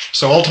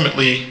 So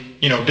ultimately,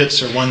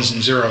 bits are ones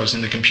and zeros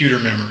in the computer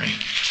memory.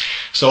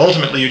 So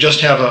ultimately you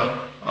just have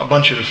a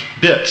bunch of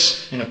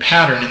bits in a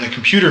pattern in the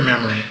computer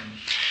memory,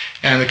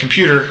 and the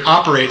computer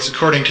operates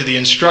according to the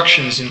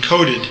instructions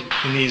encoded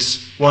in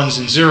these ones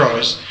and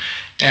zeros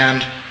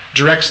and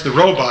directs the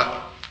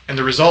robot, and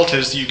the result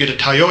is that you get a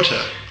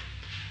Toyota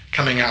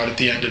coming out at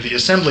the end of the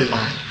assembly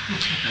line.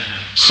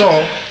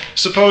 So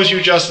suppose you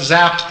just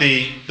zap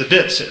the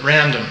bits at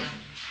random.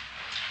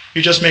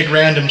 You just make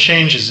random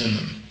changes in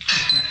them.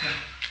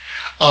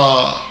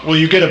 Will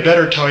you get a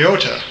better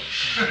Toyota?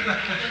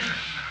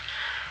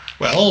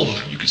 Well,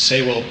 you could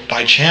say, well,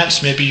 by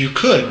chance maybe you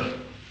could.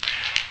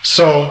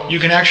 So you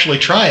can actually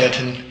try it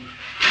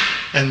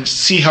and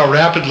see how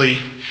rapidly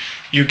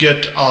you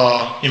get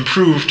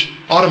improved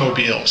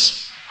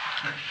automobiles.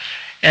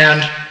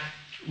 And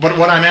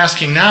what I'm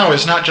asking now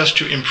is not just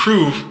to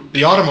improve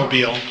the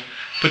automobile,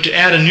 but to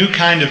add a new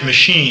kind of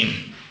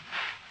machine.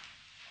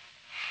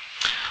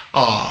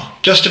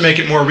 Just to make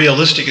it more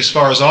realistic as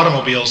far as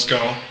automobiles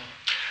go,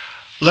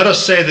 let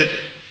us say that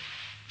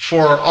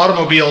for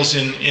automobiles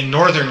in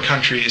northern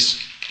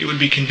countries, it would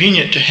be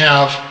convenient to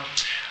have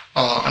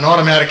an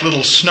automatic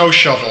little snow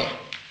shovel,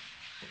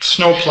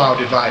 snowplow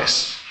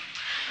device,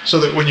 so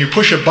that when you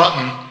push a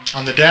button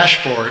on the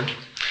dashboard,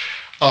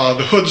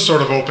 the hood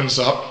sort of opens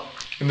up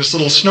and this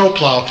little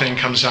snowplow thing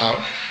comes out.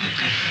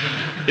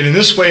 And in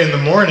this way, in the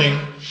morning,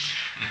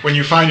 when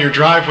you find your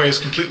driveway is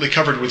completely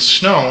covered with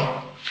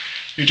snow,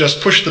 you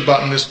just push the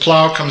button, this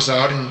plow comes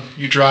out, and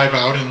you drive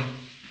out and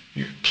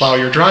you plow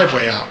your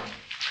driveway out.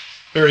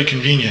 Very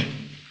convenient.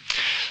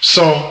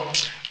 So,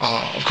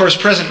 of course,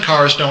 present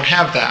cars don't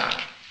have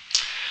that.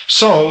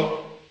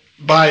 So,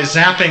 by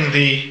zapping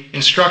the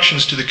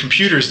instructions to the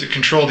computers that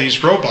control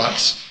these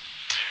robots,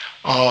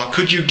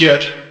 could you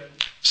get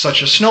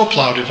such a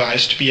snowplow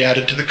device to be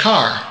added to the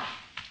car?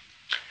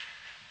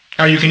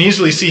 Now, you can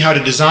easily see how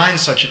to design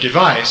such a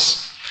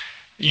device.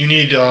 You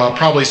need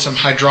probably some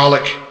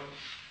hydraulic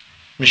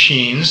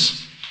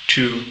machines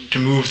to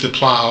move the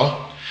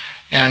plow.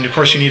 And, of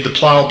course, you need the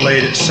plow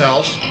blade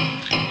itself.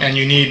 And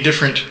you need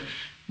different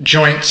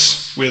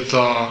joints with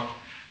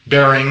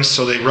bearings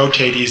so they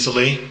rotate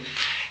easily.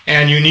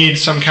 And you need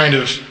some kind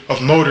of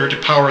motor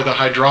to power the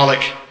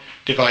hydraulic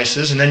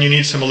devices. And then you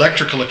need some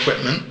electrical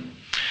equipment,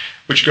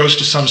 which goes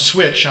to some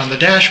switch on the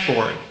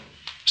dashboard.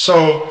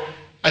 So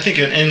I think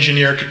an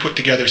engineer could put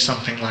together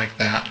something like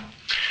that.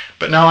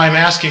 But now I'm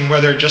asking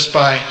whether just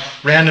by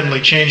randomly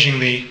changing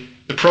the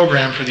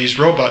program for these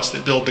robots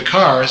that build the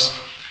cars,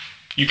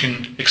 you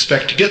can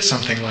expect to get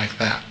something like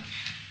that.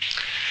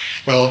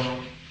 Well,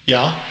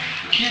 yeah?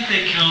 Can't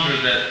they counter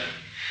that?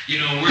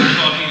 We're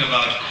talking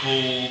about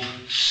cold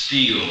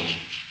steel,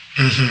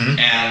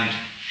 and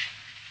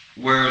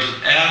whereas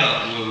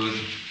with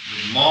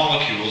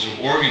molecules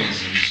or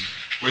organisms,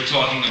 we're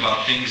talking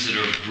about things that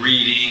are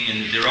breeding,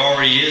 and there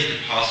already is the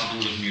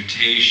possibility of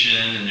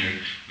mutation, and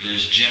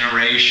there's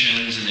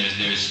generations, and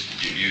there's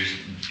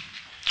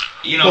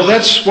well,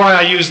 that's why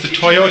I use the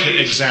Toyota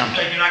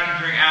example. You're not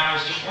comparing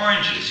apples to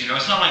oranges.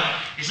 It's not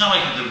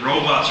like the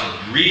robots are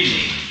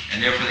breeding,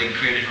 and therefore they can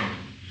create it from,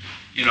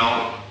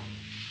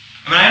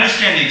 I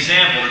understand the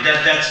example,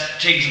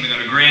 that's taking something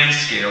on a grand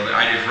scale, the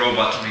idea of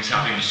robots, something's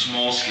happening on a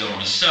small scale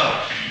on a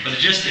cell. But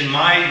just in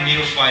my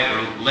neophyte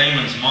or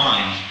layman's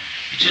mind,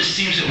 it just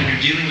seems that when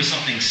you're dealing with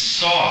something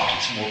soft,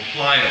 it's more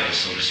pliable,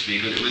 so to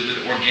speak.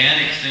 With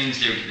organic things,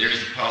 there's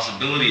the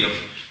possibility of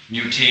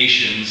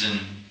mutations and...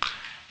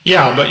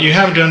 Yeah, but you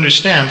have to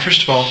understand,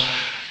 first of all,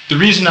 the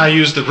reason I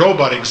used the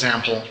robot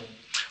example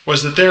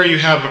was that there you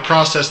have a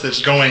process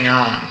that's going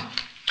on.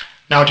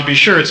 Now, to be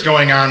sure, it's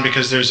going on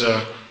because there's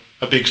a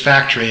big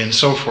factory and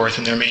so forth,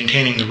 and they're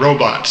maintaining the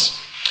robots.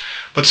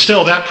 But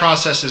still, that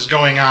process is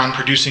going on,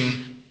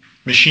 producing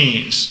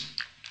machines.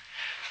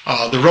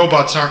 The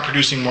robots aren't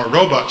producing more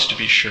robots, to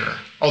be sure.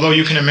 Although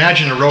you can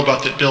imagine a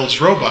robot that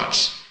builds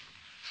robots.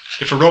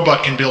 If a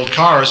robot can build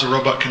cars, a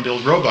robot can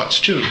build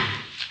robots too.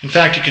 In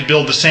fact, you could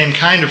build the same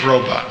kind of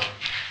robot.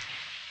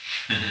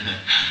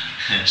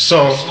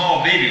 So,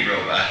 small baby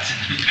robot.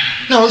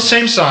 No, the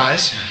same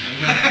size.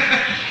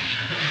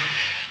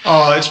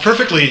 It's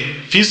perfectly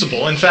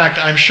feasible. In fact,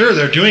 I'm sure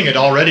they're doing it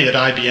already at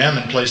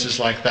IBM and places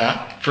like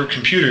that for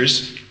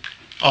computers.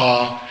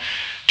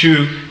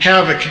 To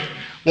have a,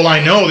 well,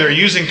 I know they're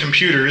using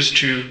computers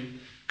to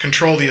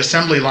control the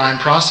assembly line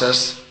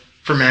process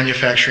for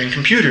manufacturing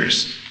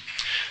computers.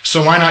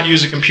 So why not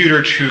use a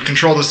computer to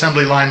control the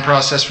assembly line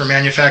process for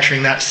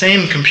manufacturing that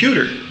same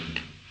computer?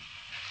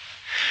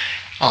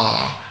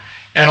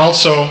 And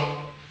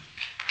also,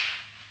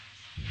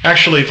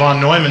 actually, von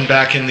Neumann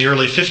back in the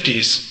early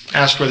 50s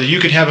asked whether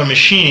you could have a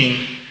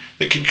machine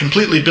that could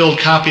completely build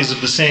copies of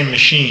the same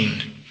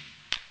machine.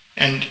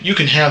 And you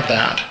can have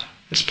that.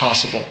 It's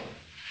possible.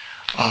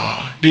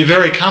 It'd be a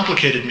very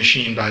complicated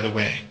machine, by the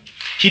way.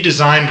 He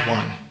designed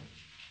one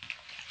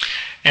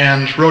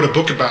and wrote a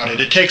book about it.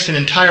 It takes an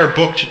entire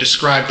book to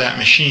describe that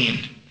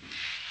machine.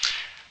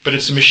 But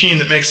it's a machine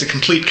that makes a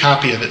complete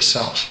copy of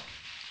itself.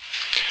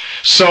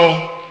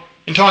 So,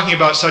 in talking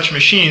about such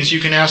machines,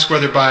 you can ask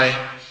whether by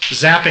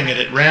zapping it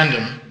at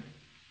random,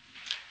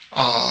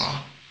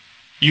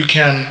 you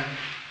can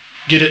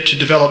get it to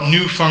develop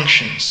new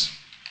functions.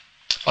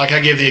 Like I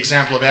gave the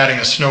example of adding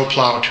a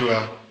snowplow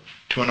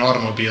to an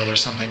automobile or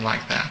something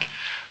like that.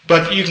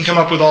 But you can come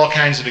up with all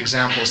kinds of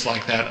examples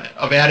like that,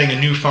 of adding a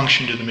new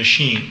function to the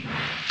machine.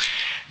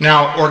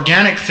 Now,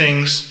 organic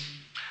things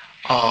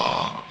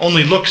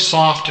only look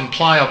soft and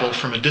pliable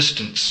from a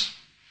distance.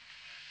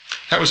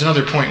 That was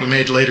another point we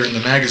made later in the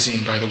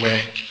magazine, by the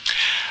way.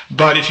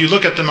 But if you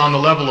look at them on the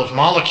level of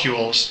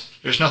molecules,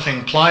 there's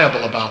nothing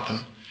pliable about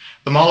them.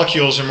 The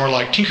molecules are more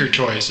like tinker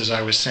toys, as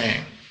I was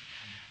saying.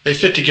 They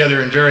fit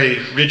together in very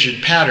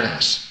rigid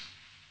patterns.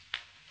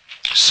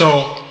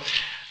 So,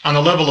 on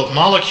the level of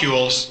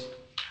molecules,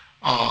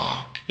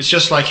 it's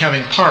just like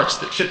having parts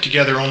that fit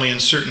together only in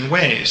certain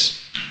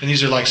ways. And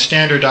these are like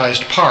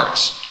standardized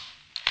parts.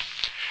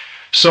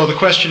 So the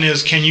question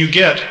is, can you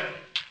get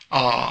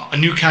a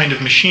new kind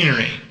of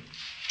machinery?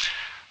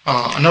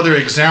 Another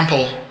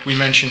example we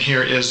mention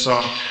here is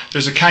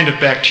there's a kind of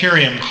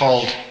bacterium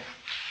called,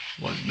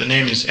 well, the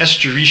name is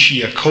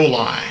Escherichia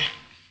coli.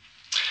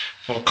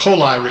 Well,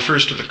 coli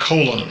refers to the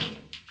colon.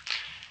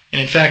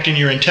 And in fact, in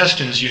your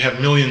intestines, you have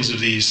millions of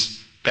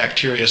these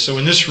bacteria. So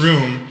in this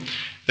room,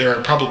 there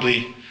are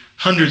probably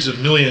hundreds of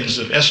millions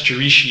of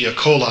Escherichia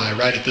coli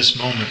right at this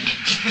moment.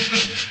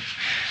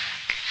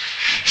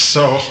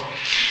 So,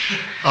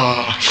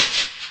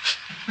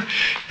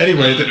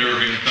 anyway,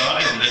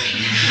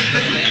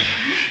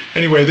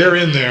 anyway, they're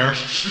in there.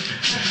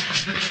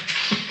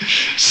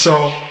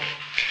 So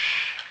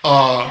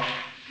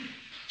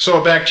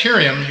a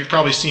bacterium, you've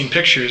probably seen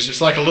pictures,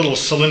 it's like a little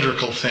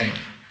cylindrical thing.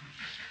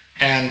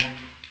 And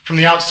from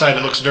the outside,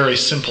 it looks very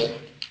simple.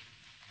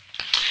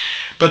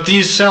 But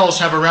these cells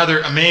have a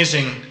rather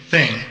amazing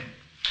thing.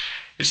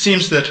 It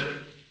seems that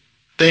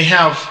they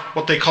have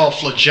what they call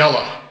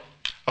flagella.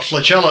 A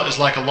flagella is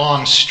like a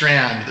long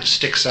strand that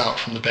sticks out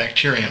from the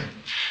bacterium,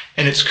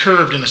 and it's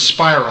curved in a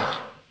spiral.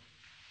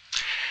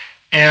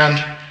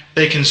 And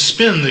they can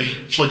spin the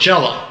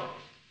flagella.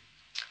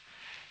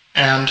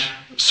 And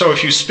so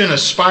if you spin a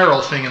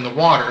spiral thing in the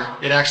water,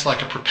 it acts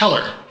like a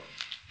propeller.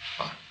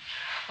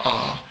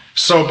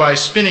 So by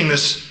spinning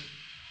this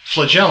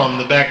flagellum,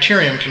 the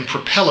bacterium can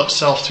propel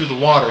itself through the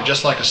water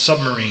just like a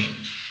submarine.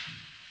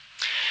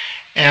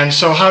 And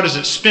so how does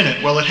it spin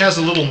it? Well, it has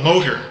a little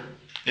motor,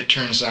 it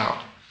turns out.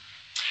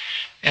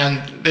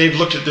 And they've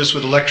looked at this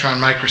with electron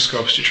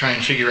microscopes to try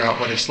and figure out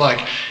what it's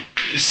like.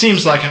 It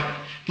seems like,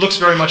 it looks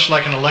very much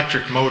like an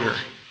electric motor.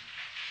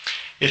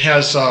 It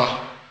has an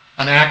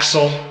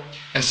axle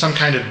and some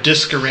kind of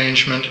disc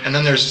arrangement, and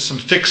then there's some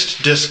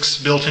fixed discs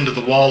built into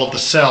the wall of the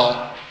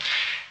cell,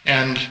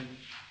 and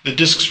the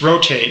discs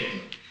rotate,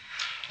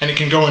 and it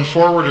can go in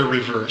forward or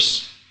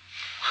reverse.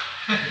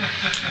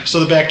 So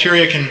the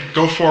bacteria can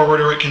go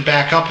forward or it can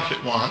back up if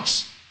it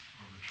wants.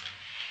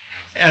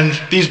 And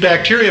these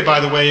bacteria, by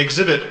the way,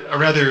 exhibit a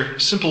rather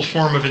simple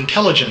form of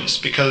intelligence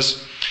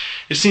because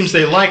it seems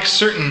they like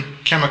certain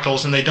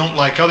chemicals and they don't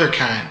like other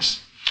kinds.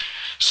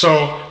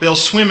 So they'll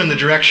swim in the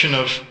direction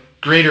of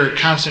greater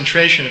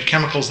concentration of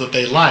chemicals that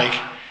they like,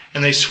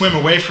 and they swim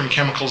away from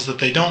chemicals that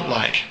they don't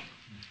like.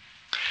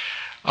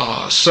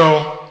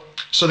 So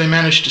they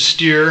manage to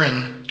steer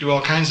and do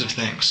all kinds of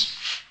things.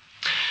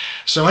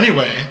 So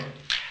anyway,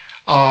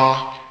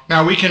 now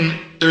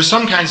there's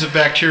some kinds of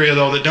bacteria,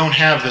 though, that don't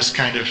have this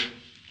kind of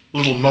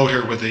little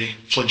motor with the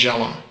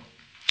flagellum.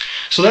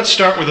 So let's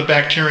start with a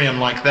bacterium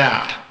like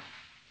that.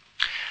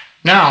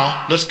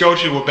 Now, let's go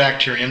to a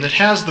bacterium that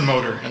has the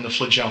motor and the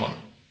flagellum.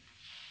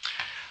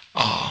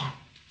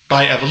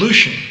 By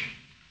evolution.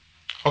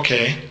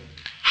 Okay,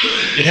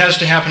 it has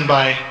to happen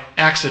by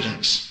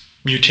accidents,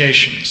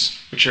 mutations,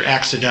 which are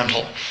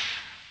accidental.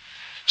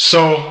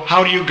 So,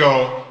 how do you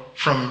go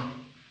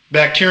from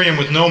bacterium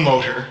with no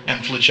motor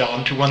and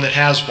flagellum to one that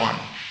has one?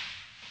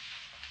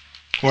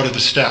 What are the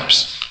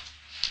steps?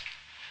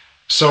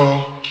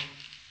 So,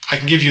 I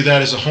can give you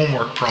that as a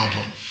homework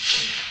problem.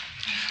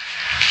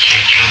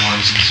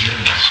 Ones and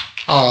zeros.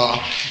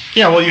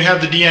 Yeah, well, you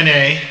have the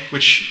DNA,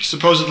 which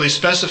supposedly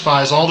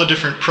specifies all the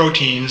different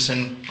proteins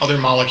and other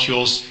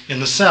molecules in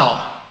the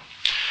cell.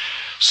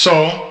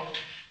 So,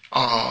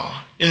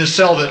 in the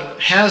cell that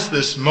has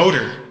this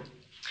motor,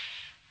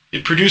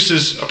 it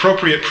produces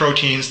appropriate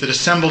proteins that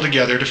assemble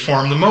together to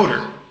form the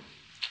motor.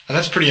 And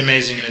that's pretty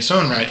amazing in its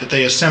own right, that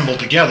they assemble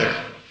together.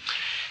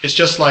 It's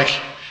just like,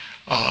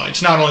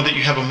 it's not only that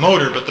you have a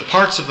motor, but the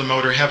parts of the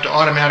motor have to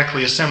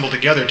automatically assemble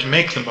together to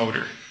make the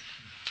motor.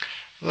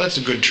 Well, that's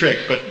a good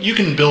trick, but you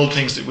can build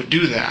things that would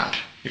do that,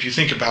 if you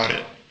think about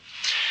it.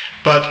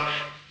 But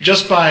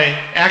just by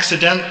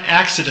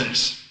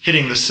accidents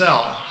hitting the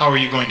cell, how are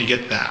you going to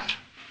get that?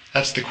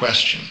 That's the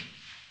question.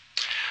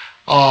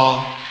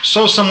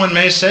 So someone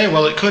may say,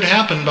 well, it could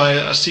happen by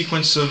a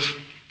sequence of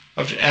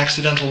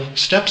accidental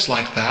steps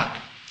like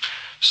that.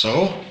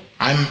 So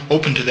I'm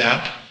open to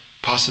that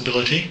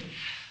possibility.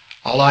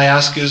 All I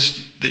ask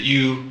is that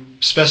you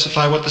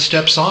specify what the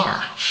steps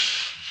are.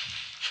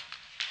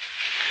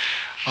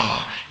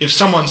 If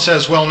someone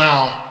says, well,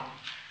 now,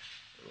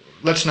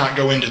 let's not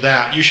go into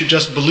that. You should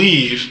just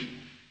believe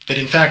that,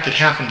 in fact, it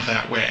happened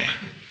that way.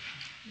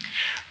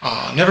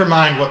 Never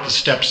mind what the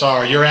steps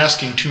are. You're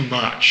asking too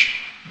much.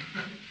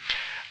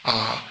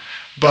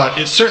 But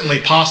it's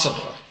certainly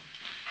possible.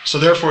 So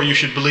therefore, you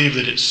should believe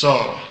that it's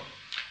so.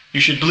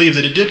 You should believe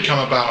that it did come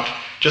about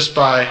just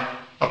by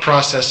a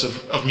process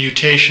of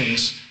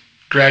mutations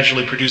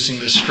gradually producing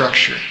this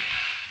structure.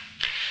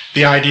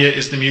 The idea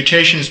is the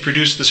mutations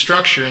produce the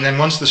structure, and then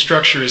once the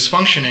structure is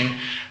functioning,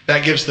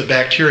 that gives the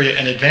bacteria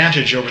an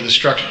advantage over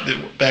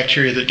the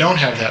bacteria that don't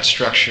have that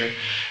structure,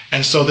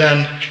 and so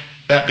then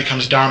that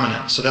becomes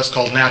dominant. So that's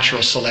called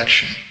natural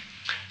selection.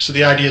 So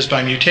the idea is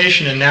by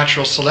mutation and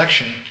natural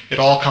selection, it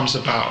all comes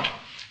about.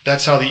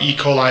 That's how the E.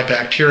 coli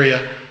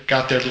bacteria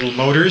got their little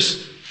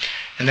motors,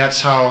 and that's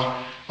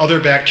how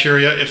other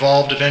bacteria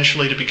evolved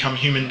eventually to become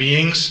human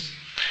beings,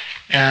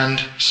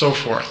 and so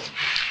forth.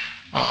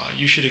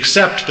 You should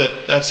accept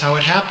that that's how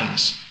it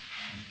happens,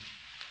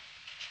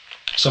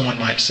 someone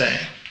might say.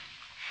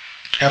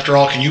 After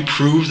all, can you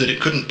prove that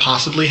it couldn't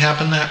possibly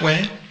happen that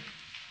way?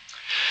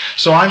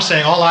 So I'm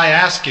saying all I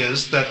ask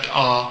is that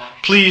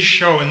please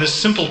show in this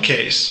simple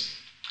case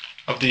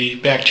of the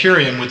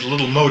bacterium with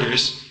little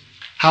motors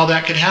how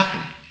that could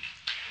happen.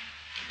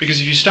 Because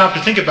if you stop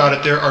to think about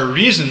it, there are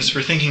reasons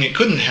for thinking it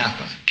couldn't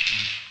happen.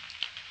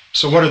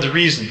 So what are the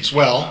reasons?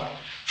 Well,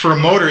 for a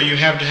motor, you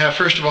have to have,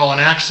 first of all, an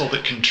axle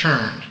that can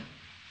turn.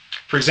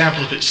 For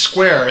example, if it's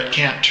square, it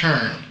can't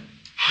turn.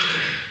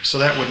 So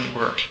that wouldn't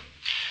work.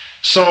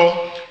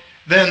 So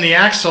then the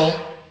axle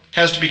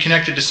has to be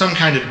connected to some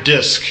kind of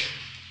disc.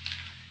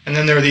 And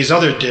then there are these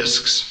other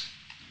discs.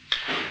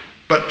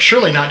 But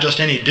surely not just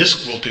any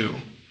disc will do.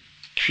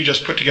 If you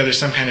just put together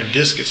some kind of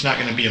disc, it's not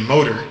going to be a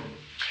motor.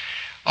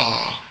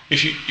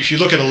 If you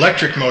look at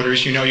electric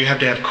motors, you know you have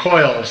to have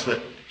coils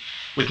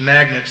with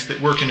magnets that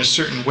work in a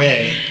certain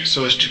way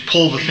so as to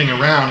pull the thing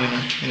around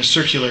in a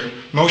circular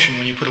motion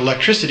when you put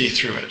electricity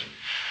through it.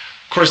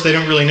 Of course, they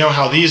don't really know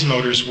how these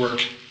motors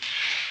work.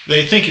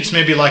 They think it's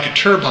maybe like a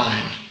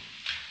turbine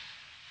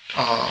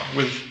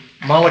with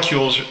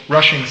molecules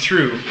rushing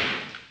through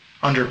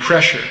under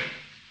pressure,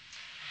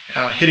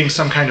 hitting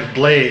some kind of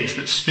blades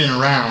that spin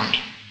around.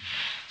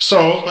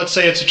 So let's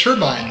say it's a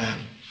turbine then.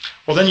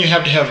 Well, then you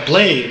have to have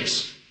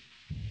blades.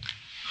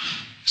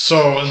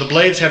 So, and the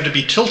blades have to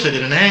be tilted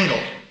at an angle.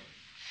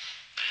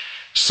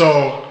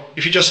 So,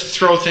 if you just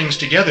throw things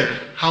together,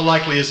 how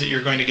likely is it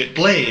you're going to get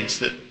blades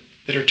that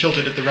are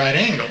tilted at the right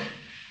angle?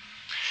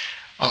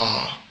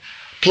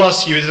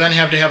 Plus, you then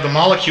have to have the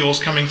molecules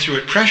coming through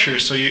at pressure,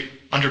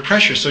 under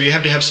pressure, so you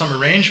have to have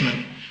some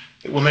arrangement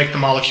that will make the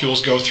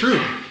molecules go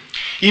through.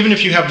 Even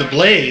if you have the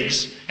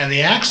blades and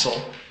the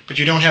axle, but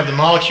you don't have the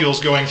molecules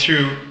going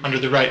through under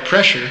the right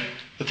pressure,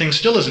 the thing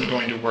still isn't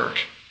going to work.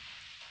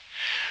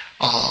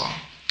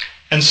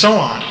 And so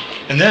on.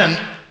 And then,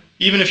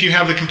 even if you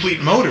have the complete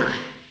motor,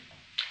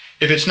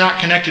 if it's not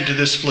connected to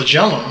this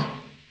flagellum,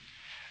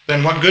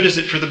 then what good is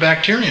it for the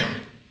bacterium?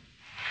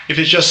 If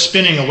it's just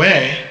spinning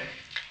away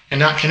and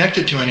not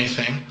connected to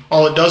anything,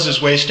 all it does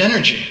is waste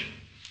energy.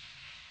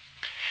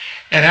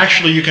 And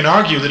actually, you can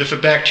argue that if a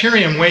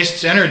bacterium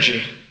wastes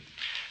energy,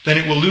 then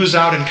it will lose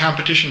out in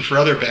competition for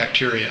other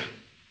bacteria.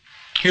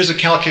 Here's a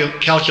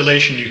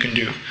calculation you can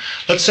do.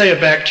 Let's say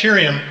a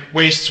bacterium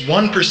wastes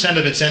 1%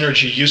 of its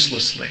energy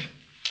uselessly,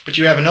 but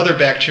you have another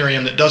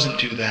bacterium that doesn't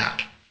do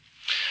that.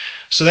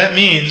 So that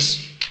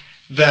means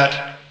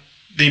that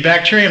the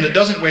bacterium that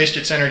doesn't waste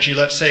its energy,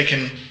 let's say,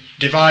 can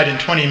divide in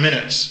 20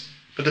 minutes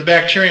But the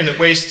bacterium that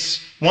wastes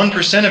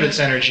 1% of its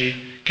energy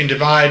can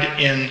divide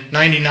in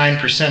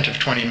 99% of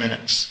 20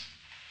 minutes.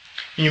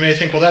 And you may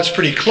think, well, that's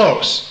pretty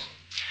close.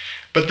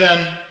 But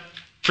then,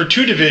 for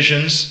 2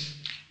 divisions,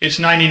 it's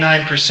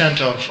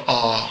 99%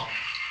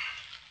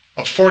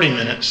 of 40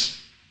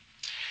 minutes.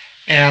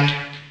 And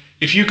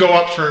if you go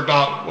up for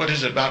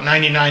about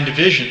 99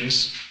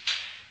 divisions,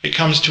 it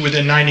comes to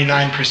within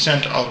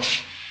 99% of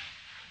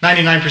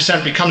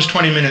 99% becomes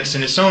 20 minutes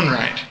in its own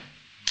right.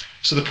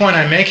 So the point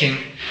I'm making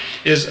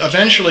is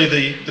eventually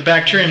the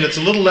bacterium that's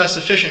a little less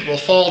efficient will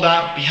fall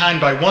down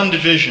behind by 1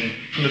 division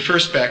from the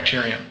first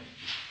bacterium.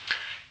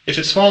 If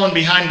it's fallen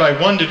behind by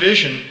 1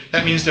 division,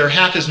 that means there are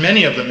half as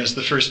many of them as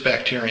the first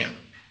bacterium.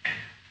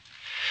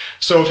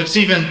 So if it's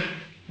even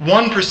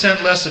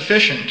 1% less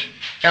efficient,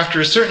 after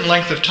a certain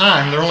length of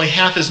time, there are only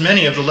half as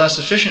many of the less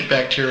efficient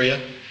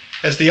bacteria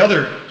as the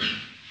other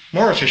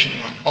more efficient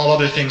one, all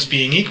other things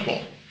being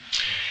equal.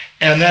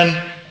 And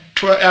then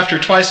after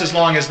twice as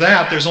long as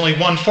that, there's only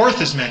 1/4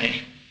 as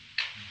many.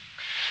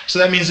 So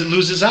that means it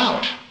loses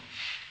out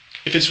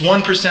if it's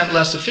 1%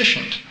 less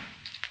efficient.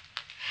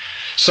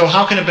 So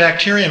how can a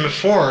bacterium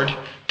afford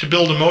to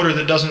build a motor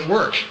that doesn't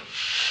work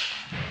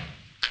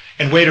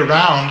and wait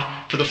around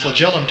for the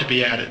flagellum to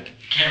be added?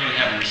 You can't really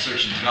have a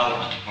research and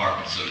development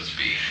department, so to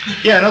speak.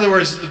 Yeah, in other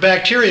words, the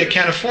bacteria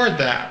can't afford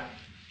that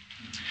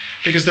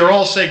because they're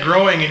all, say,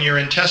 growing in your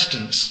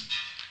intestines.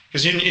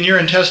 Because in your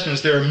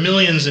intestines, there are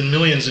millions and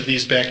millions of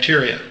these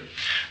bacteria.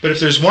 But if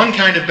there's one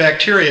kind of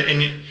bacteria,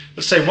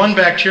 let's say one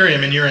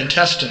bacterium in your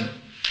intestine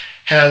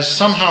has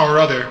somehow or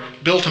other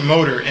built a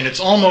motor and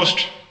it's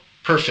almost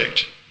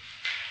perfect.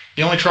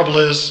 The only trouble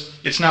is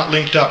it's not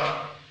linked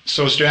up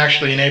so as to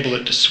actually enable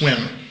it to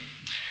swim.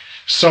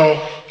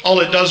 So all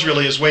it does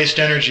really is waste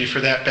energy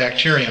for that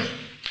bacterium.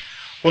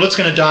 Well, it's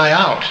going to die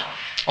out.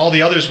 All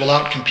the others will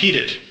outcompete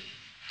it,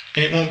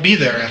 and it won't be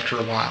there after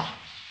a while.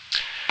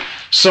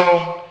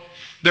 So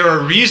there are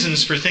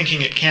reasons for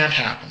thinking it can't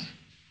happen.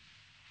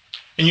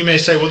 And you may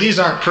say, well, these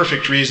aren't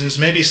perfect reasons.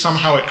 Maybe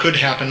somehow it could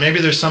happen.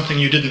 Maybe there's something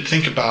you didn't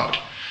think about.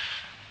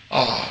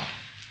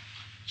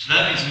 So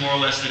that means more or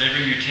less that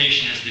every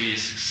mutation has to be a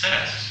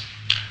success.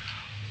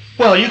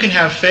 Well, you can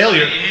have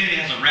failure. Maybe it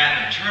has a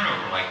rapid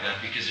turnover like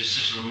that because there's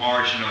such a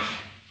margin of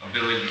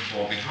ability to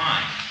fall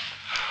behind.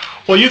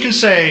 Well, you can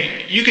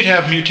say you could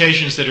have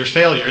mutations that are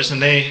failures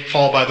and they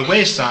fall by the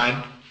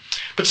wayside.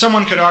 But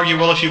someone could argue,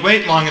 well, if you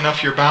wait long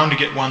enough, you're bound to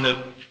get one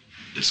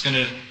that's going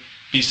to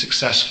be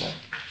successful.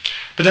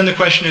 But then the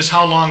question is,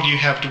 how long do you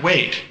have to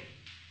wait?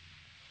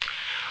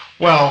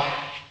 Well,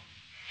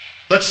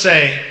 let's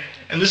say,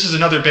 and this is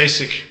another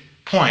basic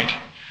point,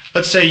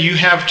 let's say you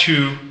have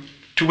to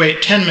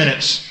wait 10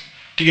 minutes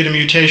to get a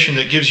mutation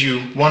that gives you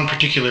one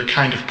particular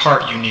kind of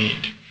part you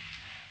need.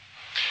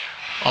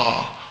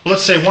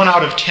 Let's say 1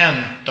 out of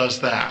 10 does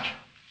that.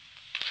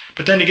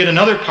 But then to get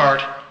another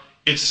part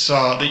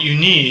that you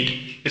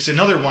need, it's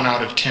another 1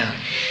 out of 10.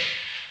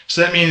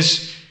 So that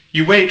means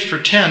you wait for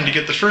 10 to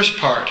get the first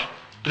part,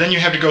 but then you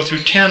have to go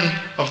through 10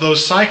 of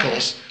those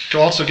cycles to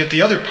also get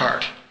the other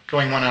part,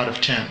 going 1 out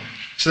of 10.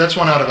 So that's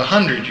 1 out of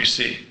 100, you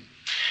see.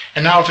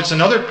 And now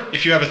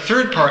if you have a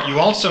third part you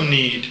also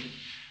need,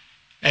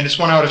 and it's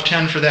 1 out of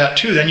 10 for that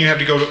too, then you have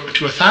to go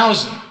to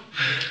 1,000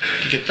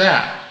 to get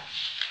that.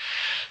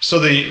 So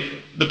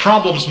the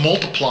problems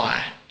multiply.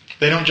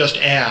 They don't just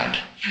add.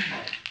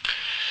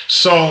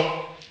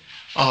 So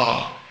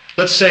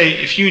let's say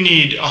if you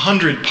need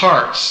 100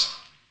 parts,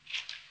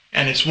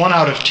 and it's 1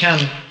 out of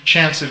 10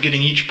 chance of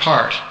getting each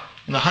part,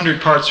 and the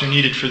 100 parts are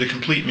needed for the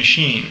complete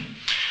machine,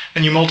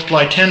 and you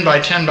multiply 10 by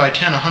 10 by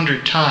 10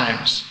 100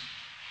 times,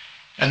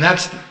 and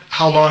that's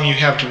how long you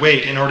have to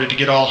wait in order to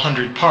get all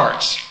 100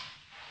 parts.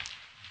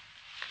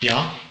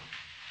 Yeah?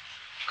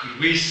 Could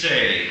we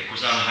say, of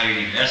course I don't know how you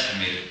even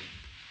estimate it,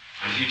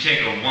 but if you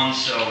take a 1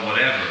 cell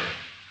whatever,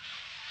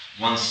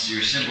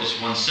 your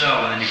simplest 1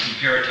 cell, and then you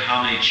compare it to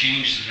how many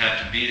changes that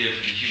have to be there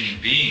for the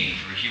human being,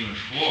 for a human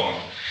form,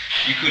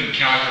 you couldn't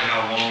calculate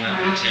how long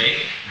that would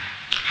take?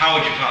 How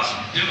would you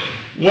possibly do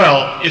it?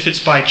 Well, if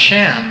it's by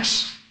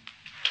chance,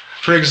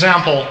 for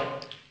example...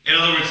 In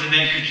other words, and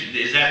then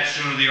is that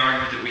similar to the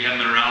argument that we haven't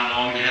been around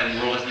long, that the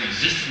world hasn't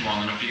existed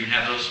long enough for you to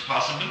have those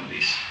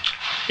possibilities?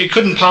 It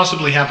couldn't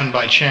possibly happen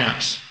by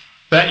chance.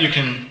 That you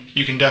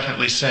can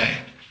definitely say.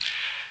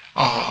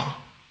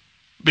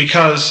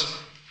 Because,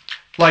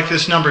 like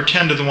this number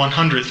 10 to the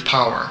 100th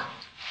power,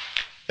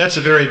 that's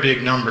a very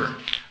big number.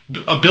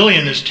 A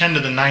billion is 10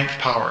 to the 9th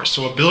power,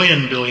 so a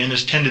billion billion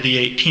is 10 to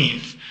the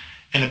 18th,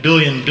 and a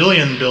billion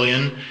billion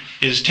billion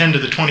is 10 to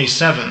the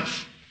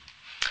 27th.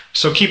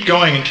 So keep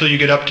going until you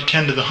get up to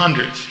 10 to the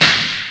 100th.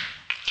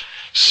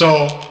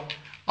 So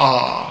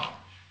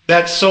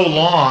that's so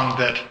long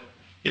that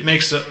it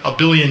makes a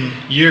billion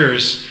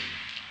years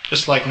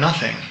just like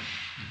nothing.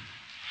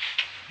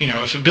 You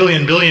know, if a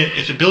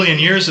billion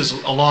years is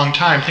a long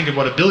time, think of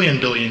what a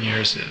billion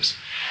years is.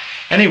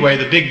 Anyway,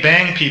 the Big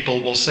Bang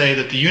people will say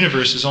that the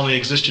universe has only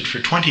existed for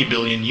 20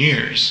 billion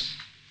years.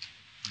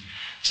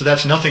 So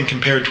that's nothing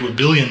compared to a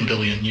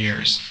billion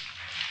years.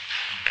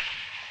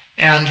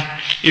 And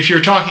if you're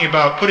talking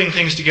about putting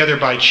things together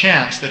by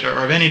chance that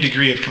are of any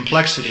degree of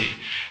complexity,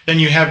 then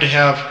you have to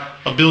have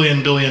a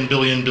billion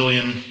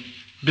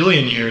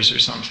years or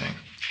something.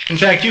 In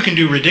fact, you can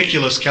do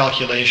ridiculous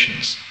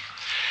calculations,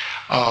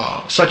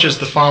 such as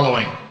the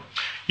following.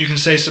 You can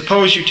say,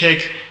 suppose you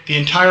take the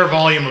entire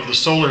volume of the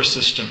solar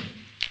system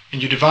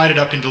and you divide it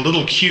up into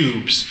little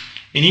cubes,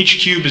 and each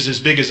cube is as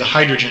big as a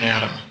hydrogen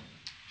atom.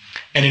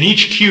 And in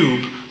each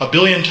cube, a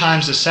billion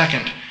times a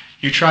second,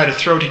 you try to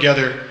throw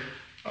together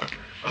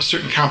a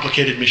certain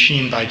complicated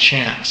machine by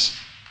chance.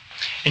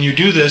 And you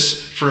do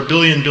this for a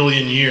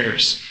billion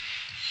years.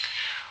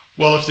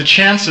 Well, if the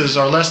chances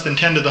are less than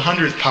 10 to the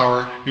 100th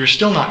power, you're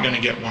still not going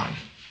to get one.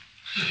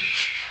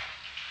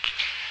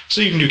 So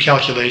you can do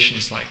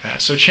calculations like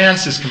that. So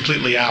chance is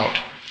completely out.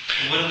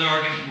 What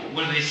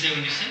do they say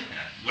when you say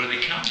that? What do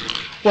they counter with?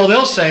 Well,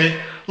 they'll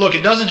say, look,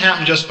 it doesn't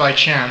happen just by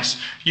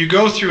chance. You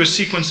go through a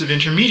sequence of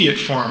intermediate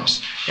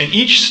forms, and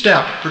each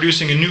step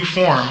producing a new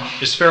form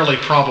is fairly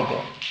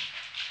probable.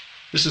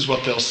 This is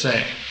what they'll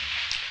say.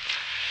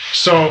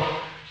 So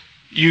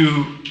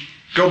you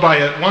go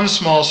by one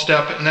small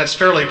step, and that's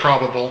fairly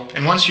probable.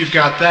 And once you've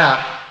got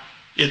that,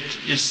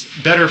 it's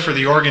better for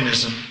the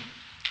organism.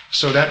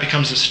 So that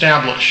becomes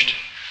established.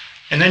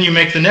 And then you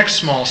make the next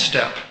small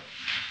step.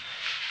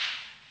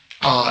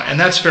 And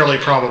that's fairly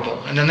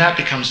probable. And then that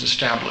becomes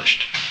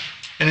established.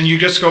 And then you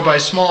just go by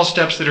small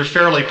steps that are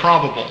fairly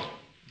probable.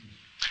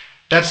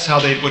 That's how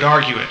they would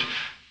argue it.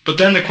 But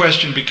then the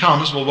question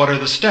becomes, well, what are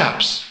the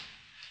steps?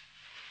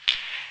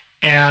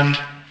 And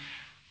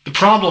the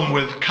problem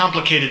with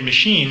complicated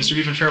machines, or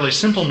even fairly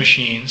simple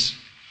machines,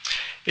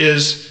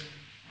 is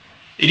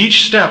at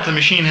each step the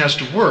machine has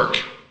to work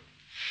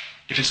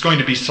if it's going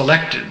to be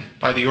selected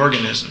by the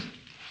organism.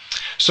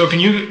 So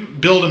can you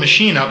build a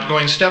machine up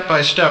going step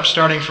by step,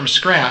 starting from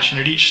scratch, and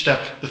at each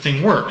step the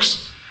thing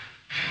works?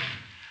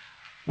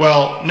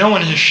 Well, no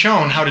one has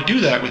shown how to do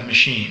that with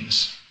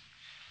machines.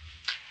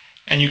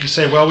 And you can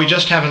say, well, we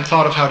just haven't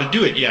thought of how to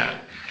do it yet.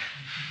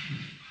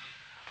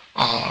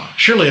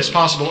 Surely it's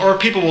possible. Or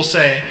people will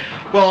say,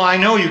 well, I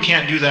know you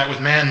can't do that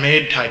with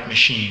man-made type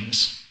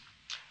machines,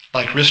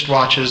 like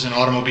wristwatches and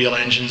automobile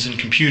engines and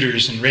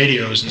computers and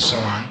radios and so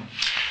on.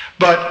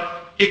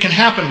 But it can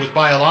happen with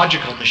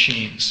biological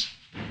machines,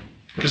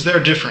 because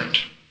they're different.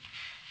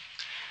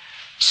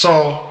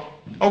 So,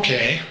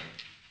 okay,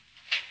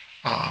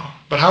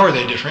 but how are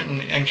they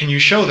different, and can you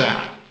show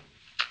that?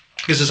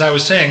 Because as I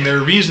was saying, there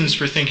are reasons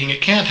for thinking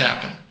it can't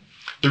happen.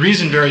 The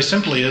reason very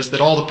simply is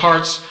that all the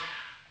parts,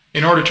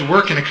 in order to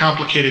work in a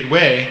complicated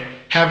way,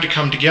 have to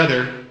come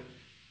together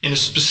in a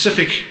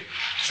specific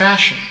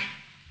fashion.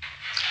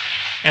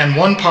 And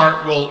one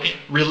part will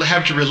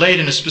have to relate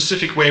in a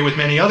specific way with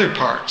many other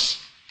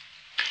parts.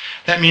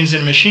 That means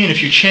in a machine,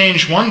 if you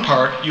change one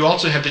part, you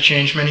also have to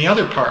change many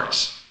other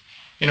parts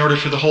in order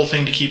for the whole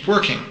thing to keep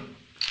working.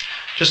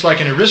 Just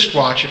like in a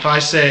wristwatch, if I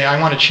say I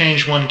want to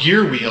change one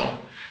gear wheel,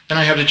 then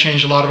I have to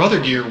change a lot of other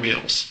gear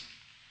wheels,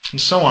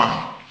 and so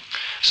on.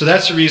 So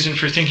that's the reason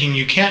for thinking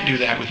you can't do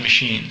that with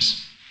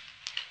machines.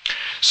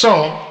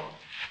 So,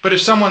 but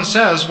if someone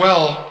says,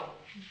 well,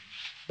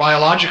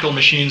 biological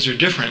machines are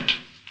different,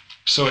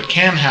 so it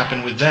can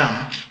happen with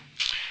them,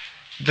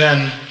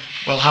 then,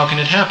 well, how can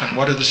it happen?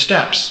 What are the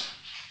steps?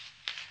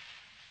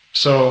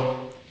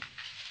 So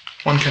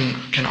one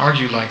can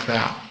argue like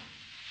that.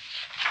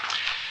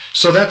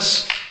 So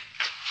that's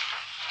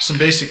some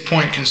basic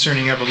point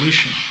concerning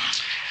evolution.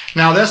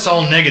 Now that's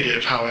all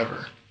negative,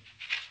 however.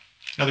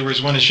 In other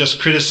words, one is just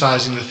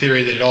criticizing the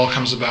theory that it all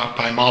comes about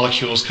by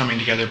molecules coming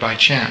together by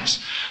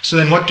chance. So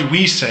then what do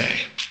we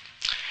say?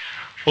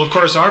 Well, of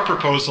course, our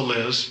proposal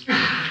is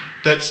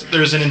that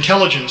there's an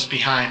intelligence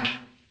behind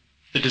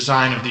the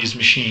design of these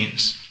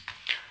machines.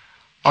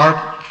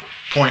 Our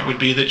point would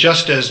be that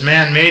just as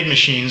man-made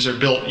machines are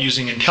built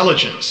using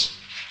intelligence,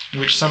 in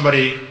which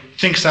somebody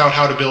thinks out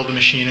how to build a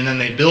machine and then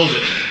they build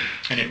it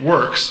and it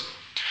works,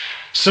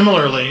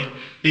 similarly,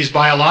 these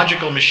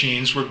biological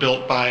machines were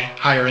built by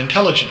higher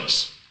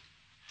intelligence.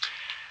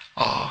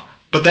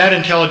 But that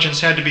intelligence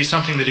had to be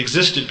something that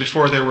existed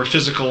before there were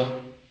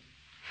physical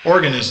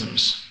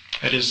organisms,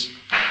 that is,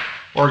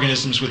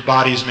 organisms with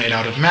bodies made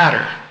out of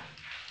matter.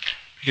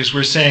 Because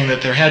we're saying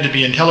that there had to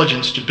be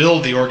intelligence to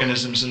build the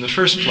organisms in the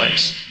first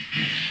place.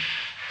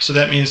 So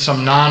that means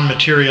some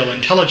non-material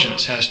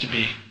intelligence has to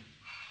be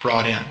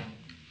brought in.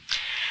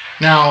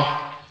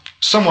 Now,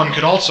 someone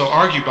could also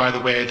argue, by the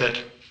way,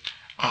 that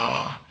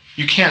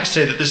you can't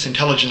say that this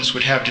intelligence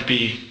would have to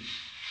be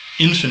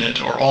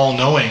infinite or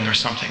all-knowing or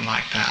something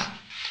like that.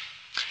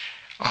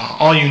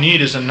 All you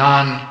need is a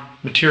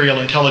non-material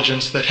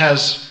intelligence that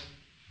has,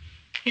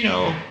 you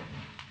know,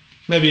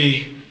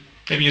 maybe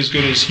as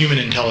good as human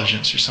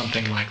intelligence or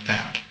something like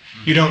that.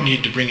 You don't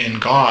need to bring in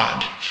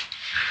God.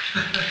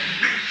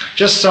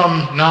 Just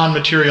some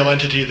non-material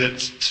entity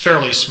that's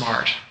fairly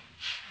smart.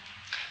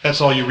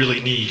 That's all you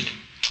really need,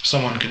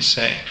 someone could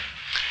say.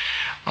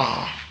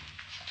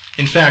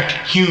 In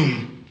fact,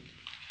 Hume,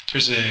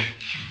 there's an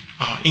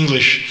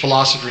English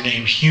philosopher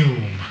named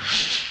Hume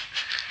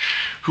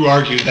who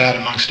argued that,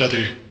 amongst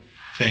other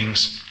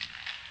things,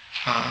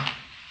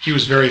 he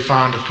was very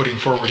fond of putting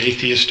forward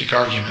atheistic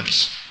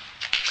arguments.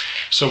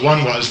 So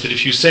one was that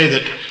if you say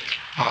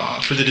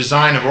that for the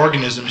design of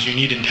organisms you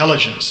need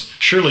intelligence,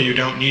 surely you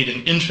don't need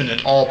an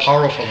infinite,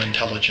 all-powerful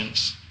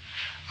intelligence.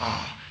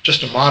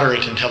 Just a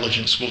moderate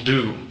intelligence will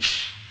do.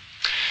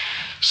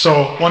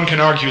 So one can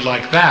argue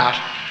like that,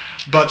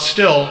 but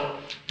still,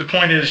 the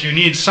point is you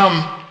need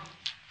some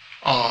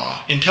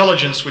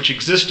intelligence which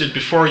existed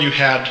before you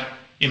had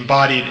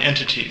embodied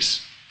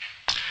entities.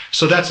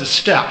 So that's a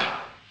step.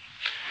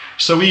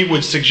 So we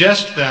would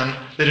suggest then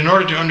that in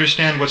order to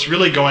understand what's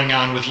really going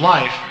on with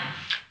life,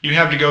 you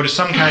have to go to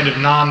some kind of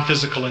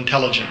non-physical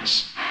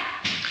intelligence.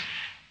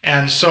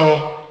 And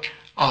so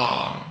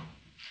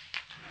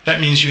that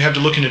means you have to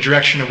look in a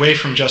direction away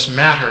from just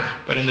matter,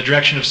 but in the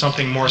direction of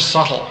something more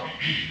subtle.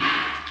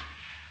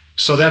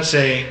 So that's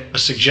a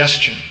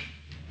suggestion.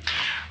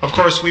 Of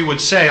course, we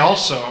would say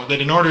also that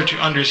in order to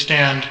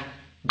understand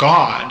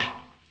God,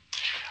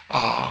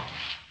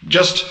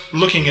 just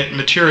looking at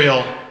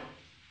material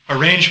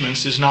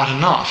arrangements is not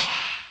enough.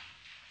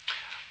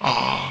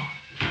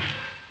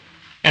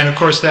 And of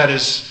course that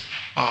is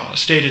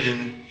stated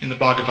in the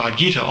Bhagavad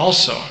Gita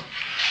also,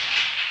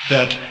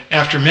 that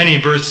after many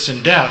births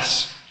and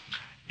deaths,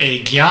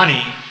 a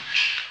jnani,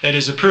 that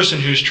is a person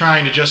who's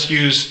trying to just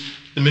use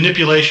the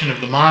manipulation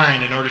of the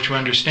mind in order to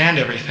understand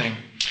everything,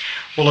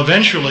 will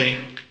eventually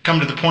come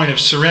to the point of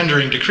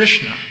surrendering to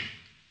Krishna,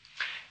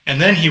 and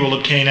then he will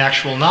obtain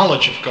actual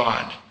knowledge of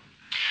God.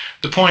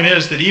 The point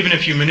is that even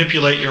if you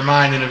manipulate your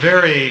mind in a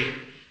very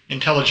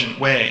intelligent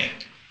way,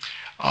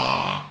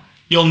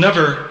 you'll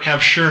never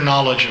have sure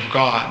knowledge of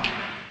God.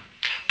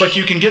 But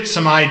you can get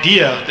some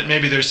idea that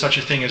maybe there's such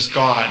a thing as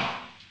God.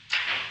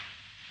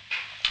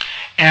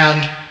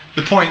 And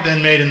the point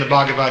then made in the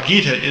Bhagavad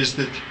Gita is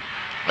that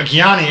a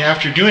jnani,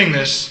 after doing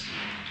this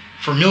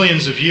for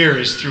millions of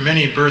years through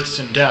many births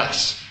and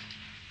deaths,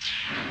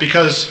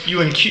 because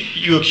you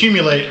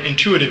accumulate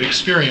intuitive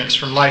experience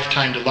from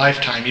lifetime to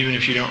lifetime, even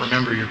if you don't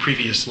remember your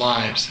previous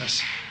lives.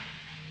 That's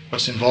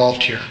what's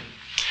involved here.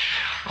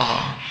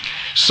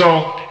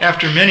 So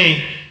after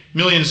many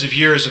millions of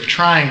years of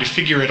trying to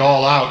figure it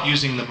all out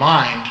using the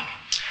mind,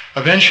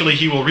 eventually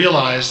he will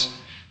realize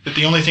that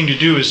the only thing to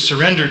do is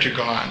surrender to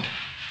God,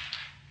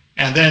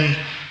 and then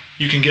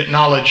you can get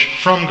knowledge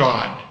from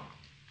God.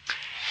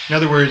 In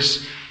other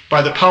words,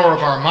 by the power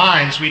of our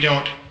minds,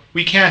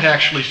 we can't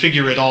actually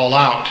figure it all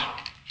out.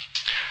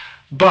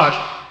 But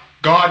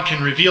God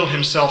can reveal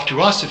himself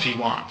to us if he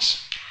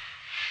wants,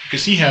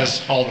 because he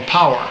has all the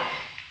power.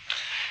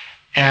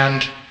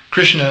 And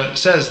Krishna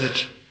says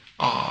that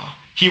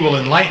he will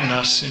enlighten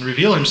us and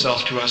reveal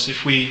himself to us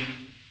if we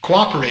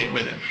cooperate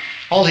with him.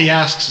 All he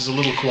asks is a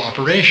little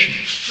cooperation.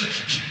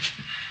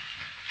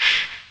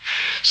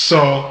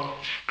 So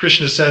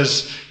Krishna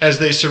says, as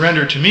they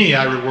surrender to me,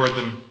 I reward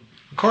them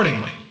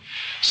accordingly.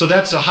 So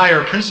that's a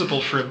higher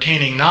principle for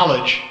obtaining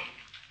knowledge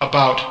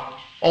about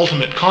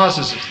ultimate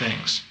causes of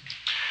things.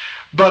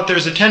 But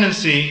there's a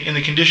tendency in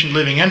the conditioned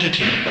living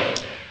entity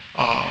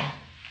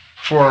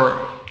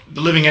for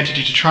the living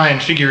entity to try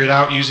and figure it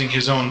out using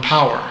his own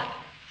power.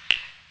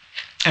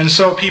 And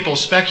so people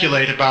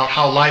speculate about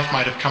how life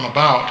might have come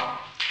about.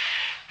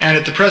 And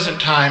at the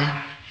present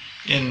time,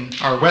 in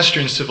our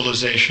Western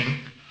civilization,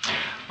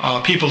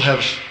 people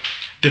have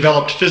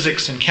developed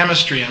physics and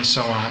chemistry and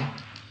so on.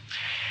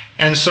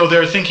 And so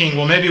they're thinking,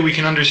 well, maybe we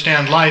can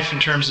understand life in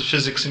terms of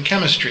physics and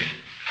chemistry.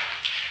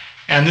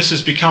 And this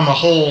has become a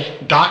whole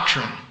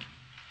doctrine,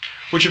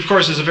 which of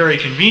course is a very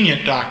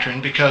convenient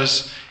doctrine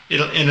because it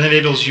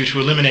enables you to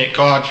eliminate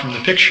God from the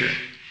picture.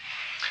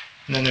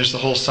 And then there's the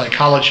whole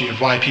psychology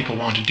of why people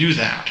want to do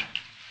that.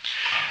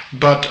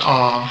 But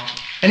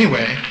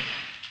anyway,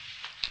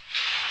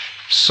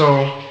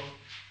 so,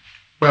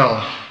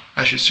 well,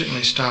 I should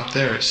certainly stop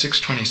there. It's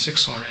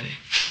 6:26 already.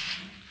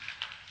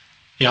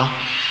 Yeah?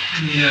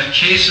 In the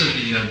case of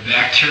the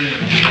bacteria,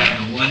 we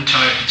have the one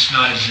type that's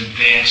not as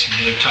advanced, and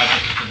the other type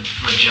of the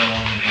flagellum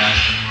that has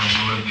the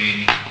more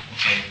motivating.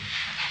 Okay.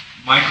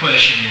 My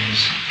question is,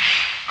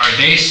 are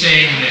they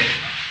saying that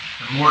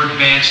the more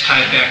advanced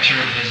type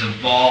bacterium has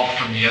evolved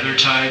from the other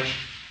type?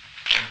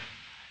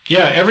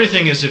 Yeah,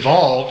 everything is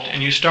evolved,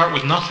 and you start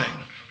with nothing.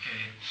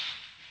 Okay.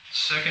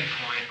 Second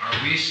point,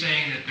 are we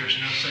saying that there's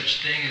no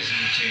such thing as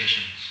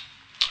mutations?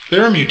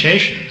 There are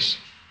mutations.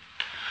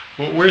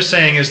 What we're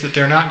saying is that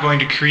they're not going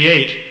to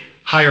create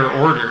higher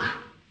order.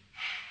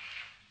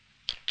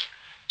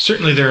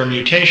 Certainly there are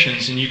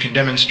mutations, and you can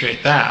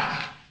demonstrate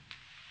that.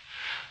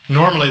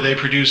 Normally they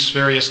produce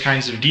various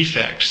kinds of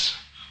defects.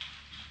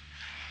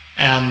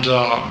 And,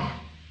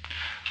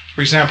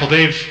 for example,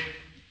 they've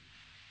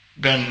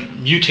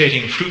been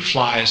mutating fruit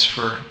flies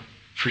for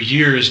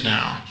years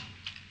now.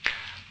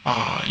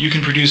 You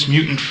can produce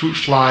mutant fruit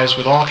flies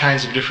with all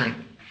kinds of different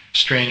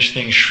strange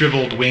things,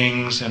 shriveled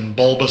wings and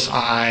bulbous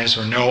eyes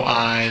or no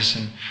eyes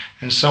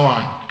and so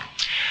on.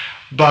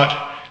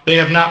 But they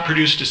have not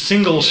produced a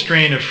single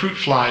strain of fruit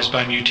flies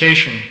by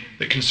mutation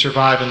that can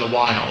survive in the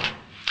wild.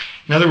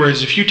 In other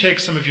words, if you take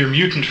some of your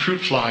mutant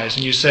fruit flies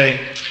and you say,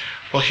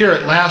 Well, here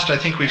at last, I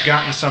think we've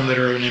gotten some that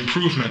are an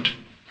improvement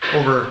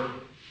over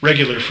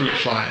regular fruit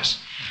flies.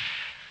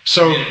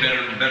 So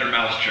a better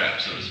mousetrap,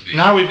 so to speak.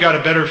 now we've got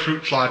a better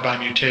fruit fly by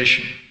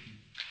mutation.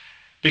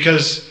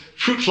 Because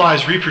fruit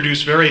flies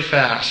reproduce very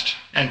fast,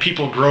 and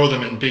people grow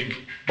them in big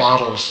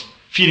bottles,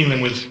 feeding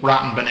them with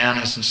rotten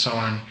bananas and so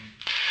on.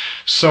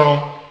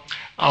 So,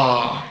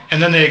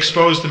 and then they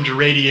expose them to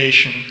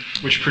radiation,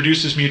 which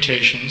produces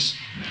mutations.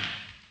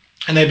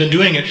 And they've been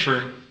doing it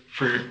for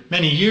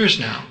many years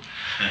now.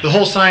 The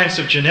whole science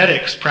of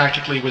genetics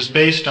practically was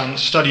based on the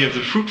study of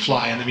the fruit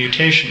fly and the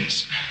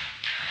mutations.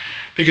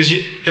 Because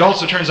it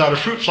also turns out a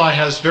fruit fly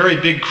has very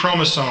big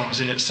chromosomes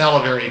in its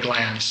salivary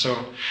glands,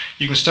 so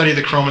you can study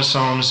the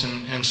chromosomes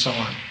and so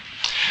on.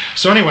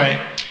 So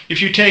anyway,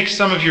 if you take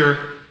some of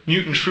your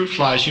mutant fruit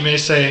flies, you may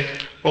say,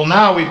 well,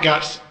 now we've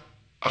got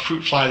a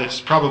fruit fly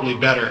that's probably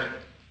better.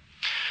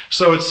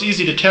 So it's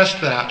easy to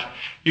test that.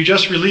 You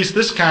just release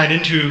this kind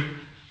into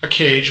a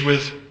cage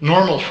with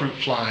normal fruit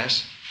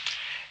flies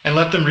and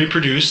let them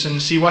reproduce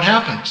and see what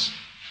happens.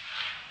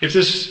 If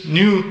this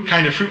new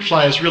kind of fruit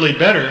fly is really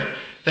better,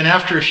 then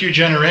after a few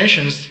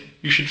generations,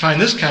 you should find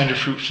this kind of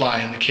fruit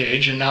fly in the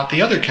cage and not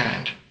the other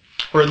kind.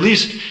 Or at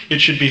least it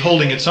should be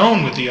holding its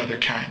own with the other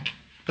kind.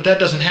 But that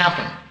doesn't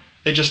happen.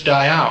 They just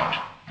die out.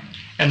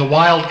 And the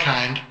wild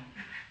kind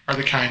are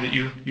the kind that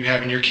you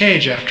have in your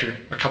cage after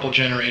a couple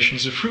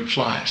generations of fruit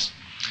flies.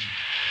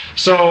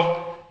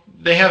 So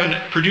they haven't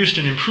produced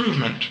an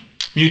improvement.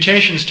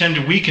 Mutations tend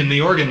to weaken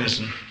the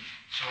organism.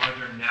 So are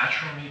there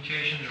natural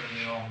mutations, or are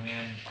they all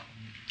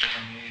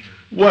man-made?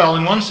 Well,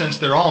 in one sense,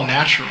 they're all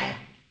natural,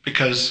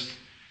 because...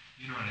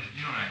 You know what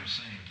I'm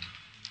saying.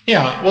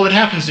 Yeah, well, it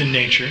happens in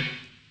nature.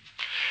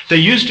 They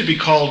used to be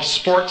called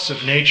sports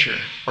of nature,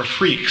 or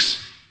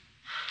freaks.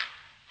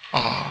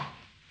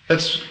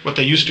 That's what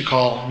they used to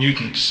call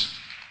mutants.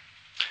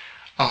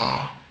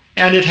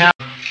 And it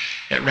happens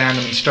at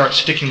random and start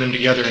sticking them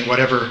together in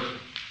whatever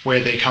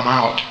way they come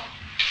out.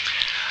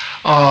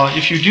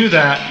 If you do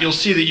that, you'll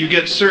see that you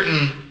get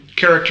certain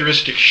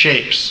characteristic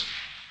shapes.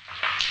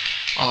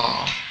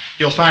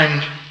 You'll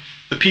find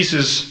the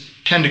pieces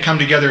tend to come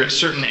together at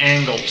certain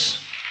angles.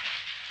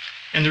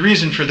 And the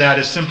reason for that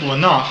is simple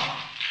enough.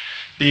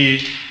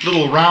 The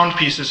little round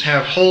pieces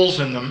have holes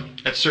in them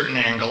at certain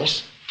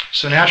angles.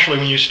 So naturally,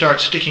 when you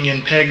start sticking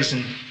in pegs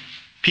and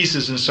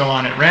pieces and so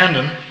on at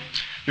random,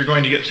 you're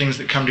going to get things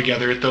that come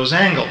together at those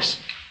angles.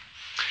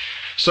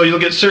 So you'll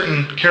get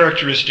certain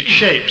characteristic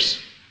shapes.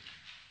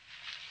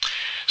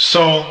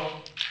 So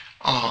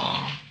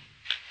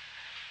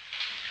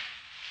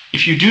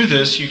if you do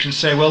this, you can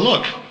say, well,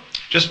 look,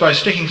 just by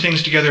sticking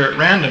things together at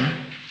random,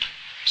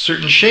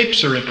 certain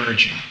shapes are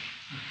emerging.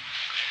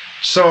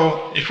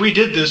 So if we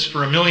did this for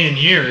 1,000,000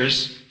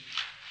 years,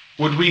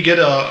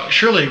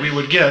 surely we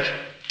would get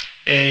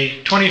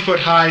a 20-foot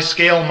high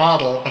scale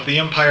model of the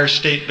Empire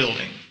State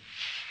Building.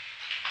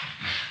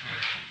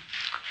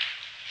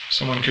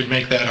 Someone could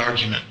make that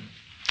argument.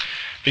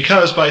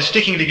 Because by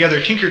sticking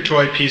together tinker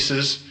toy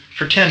pieces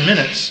for 10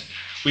 minutes,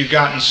 we've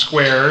gotten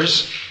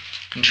squares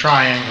and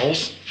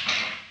triangles.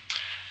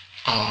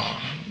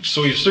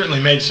 So we've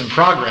certainly made some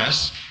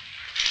progress.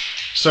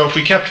 So if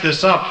we kept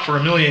this up for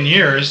 1,000,000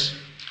 years,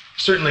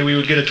 certainly we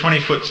would get a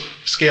 20-foot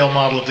scale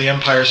model of the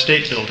Empire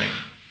State Building.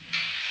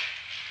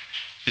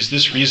 Is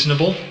this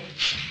reasonable?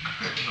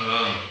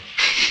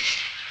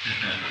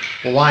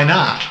 Well, why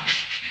not?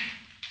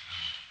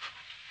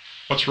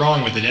 What's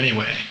wrong with it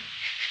anyway?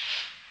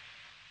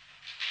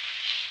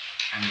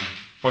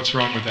 What's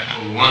wrong with that?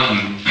 Well,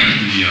 one,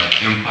 the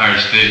Empire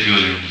State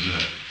Building was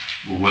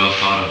a well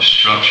thought of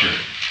structure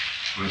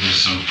where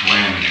there's some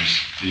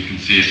parameters. You can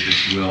see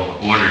it's well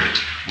ordered,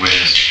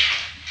 whereas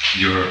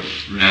your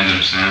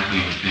random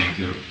sampling of things,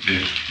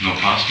 there's no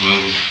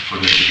possibility for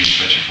there to be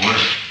such an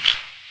order.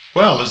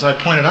 Well, as I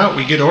pointed out,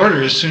 we get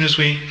order as soon as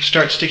we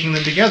start sticking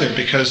them together,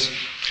 because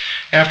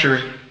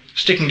after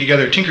sticking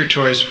together tinker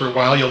toys for a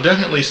while, you'll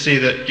definitely see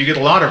that you get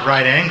a lot of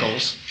right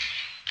angles.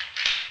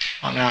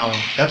 Now,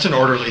 that's an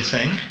orderly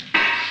thing,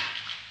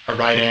 a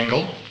right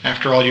angle.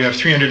 After all, you have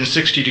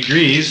 360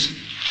 degrees,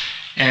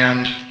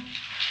 and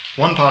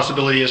one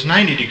possibility is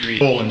 90 degrees.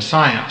 Goal in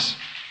science.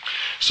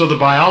 So the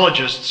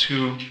biologists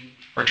who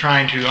are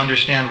trying to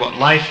understand what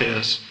life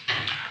is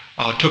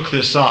took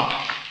this up.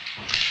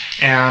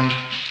 And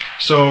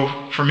so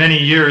for many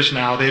years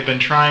now, they've been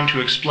trying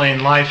to explain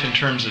life in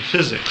terms of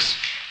physics.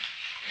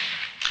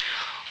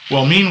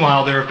 Well,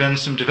 meanwhile, there have been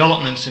some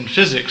developments in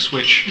physics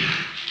which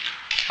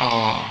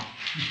are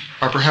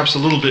perhaps a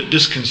little bit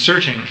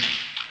disconcerting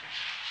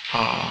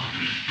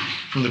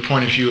from the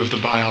point of view of the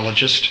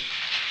biologist,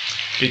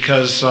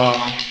 because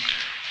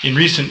in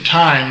recent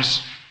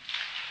times,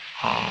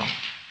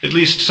 at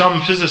least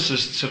some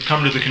physicists have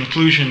come to the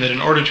conclusion that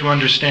in order to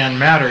understand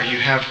matter, you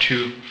have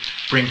to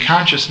bring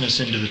consciousness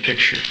into the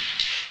picture.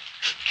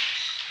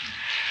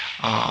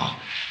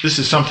 This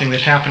is something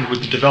that happened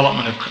with the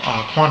development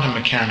of quantum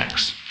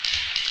mechanics.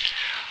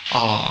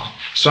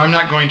 So I'm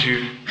not going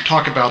to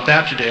talk about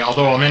that today,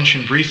 although I'll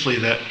mention briefly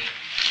that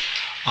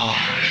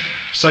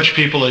such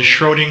people as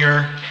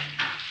Schrödinger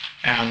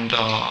and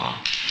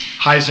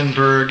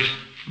Heisenberg,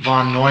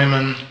 von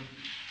Neumann,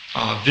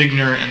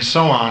 Wigner, and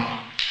so on,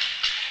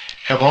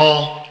 have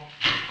all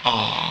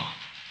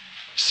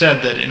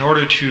said that in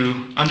order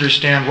to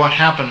understand what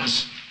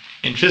happens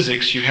in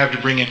physics, you have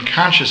to bring in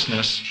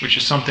consciousness, which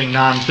is something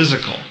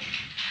non-physical.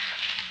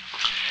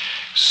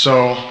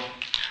 So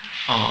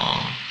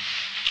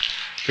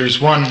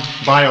there's one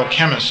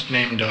biochemist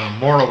named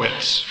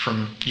Morowitz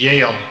from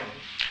Yale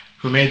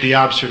who made the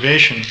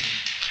observation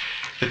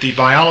that the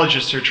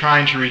biologists are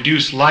trying to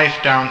reduce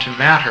life down to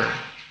matter,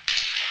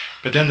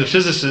 but then the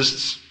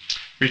physicists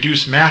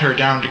reduce matter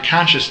down to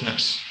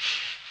consciousness.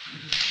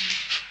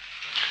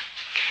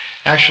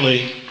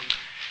 Actually,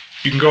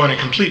 you can go in a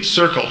complete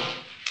circle.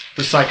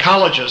 The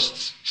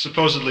psychologists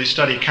supposedly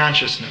study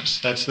consciousness.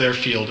 That's their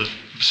field of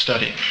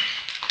study.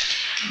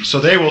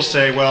 So they will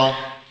say, well,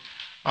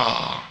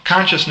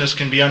 consciousness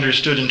can be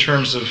understood in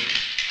terms of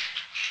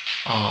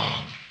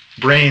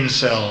brain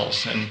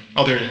cells and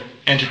other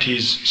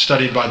entities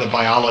studied by the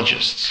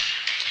biologists.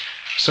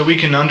 So we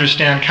can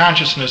understand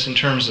consciousness in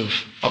terms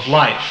of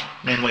life,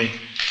 namely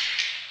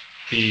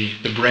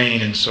the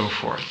brain and so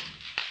forth.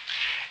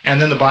 And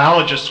then the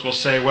biologists will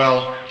say,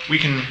 well, we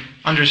can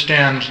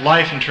understand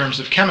life in terms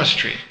of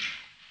chemistry.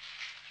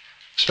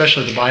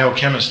 Especially the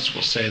biochemists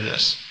will say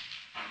this,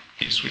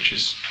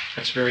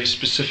 that's very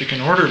specific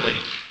and orderly.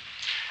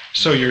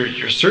 So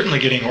you're certainly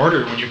getting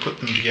order when you put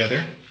them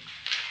together.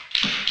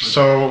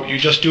 So you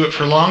just do it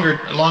for a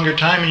longer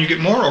time and you get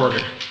more order.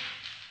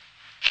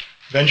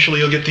 Eventually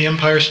you'll get the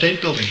Empire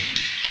State Building.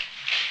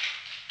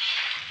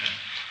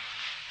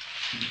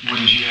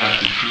 Wouldn't you have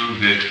to prove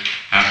that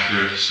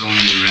after so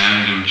many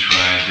random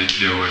tries that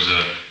there was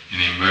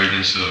an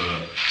emergence of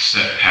a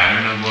set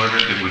pattern of order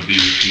that would be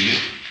repeated?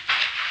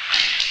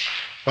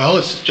 Well,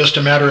 it's just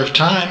a matter of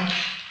time.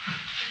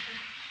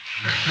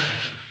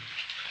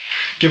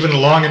 Given a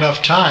long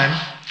enough time,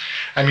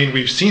 I mean,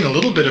 we've seen a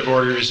little bit of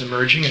order is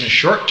emerging in a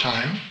short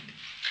time,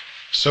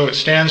 so it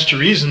stands to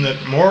reason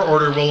that more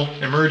order will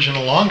emerge in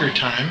a longer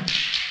time,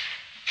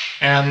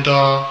 and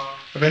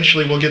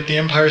eventually we'll get the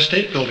Empire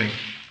State Building.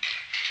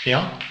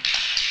 Yeah?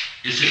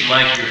 Is it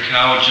like your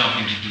cow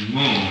jumping to the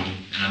moon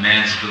and a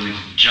man's ability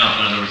to jump?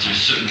 In other words,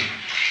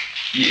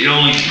 it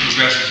only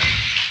progresses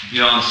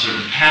beyond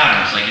certain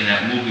patterns, like in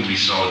that movie we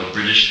saw, the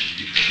British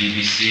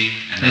BBC,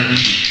 and that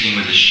thing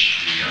with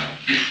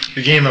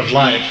the game of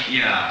life.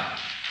 Yeah.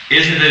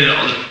 Isn't it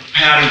that the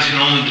patterns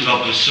can only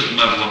develop at a certain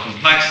level of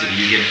complexity?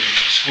 You get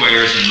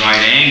squares and right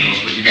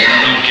angles, but you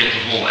don't get the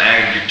whole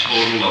aggregate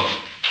total of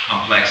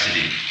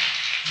complexity.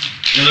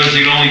 In other words,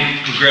 you can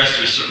only progress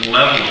to a certain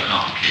level of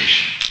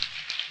complication.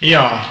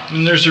 Yeah,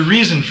 and there's a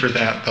reason for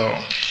that, though.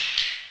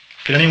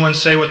 Can anyone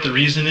say what the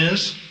reason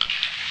is?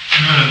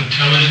 Not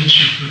intelligence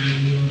you put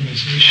in the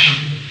organization.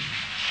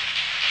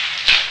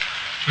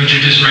 But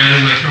you're just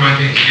randomly throwing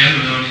things together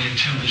without any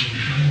intelligent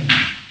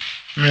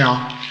plan.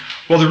 Yeah.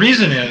 Well, the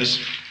reason is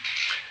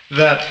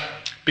that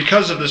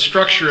because of the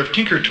structure of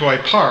tinker toy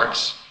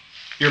parts,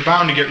 you're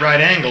bound to get right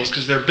angles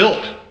because they're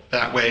built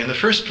that way in the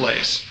first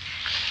place.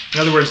 In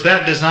other words,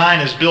 that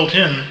design is built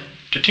in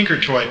to tinker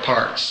toy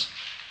parts.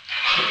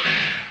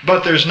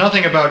 But there's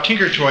nothing about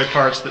tinker toy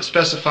parts that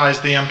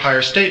specifies the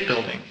Empire State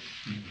Building.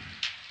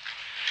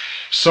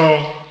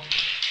 So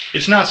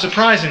it's not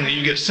surprising that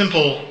you get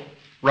simple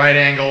right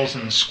angles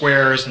and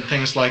squares and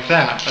things like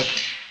that, but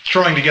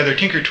throwing together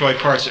tinker toy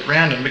parts at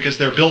random because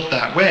they're built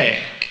that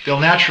way. They'll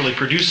naturally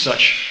produce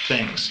such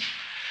things.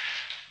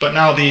 But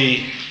now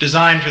the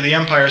design for the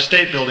Empire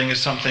State Building is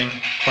something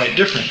quite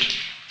different.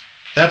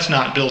 That's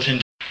not built in.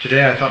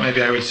 Today I thought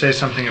maybe I would say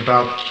something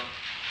about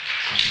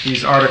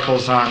these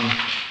articles on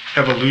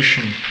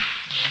evolution.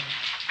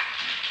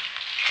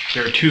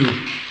 There are two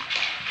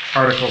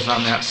articles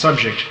on that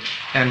subject,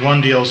 and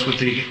one deals with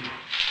the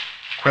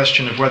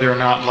question of whether or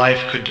not life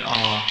could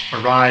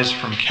arise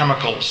from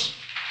chemicals,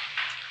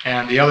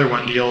 and the other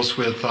one deals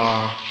with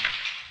the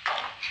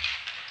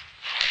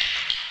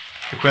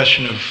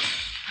question of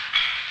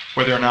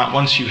whether or not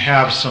once you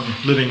have some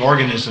living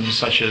organisms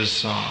such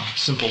as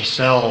simple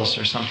cells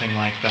or something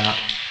like that,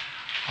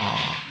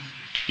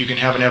 you can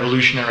have an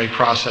evolutionary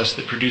process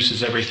that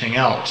produces everything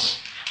else,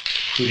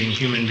 including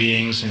human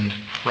beings and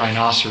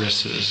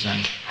rhinoceroses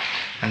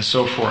and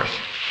so forth.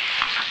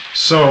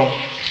 So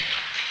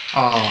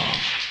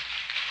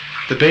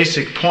the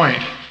basic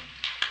point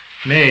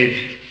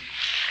made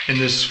in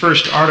this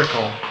first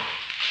article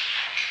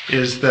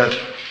is that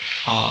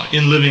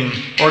in living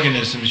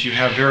organisms you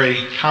have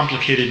very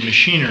complicated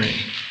machinery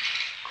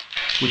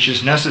which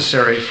is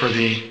necessary for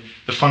the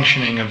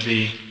functioning of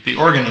the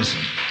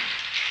organism.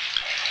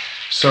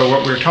 So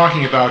what we're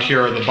talking about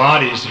here are the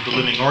bodies of the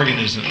living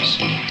organisms.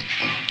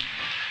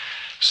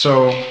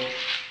 So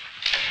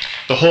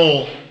the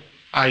whole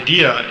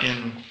idea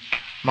in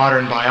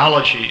modern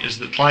biology is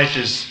that life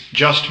is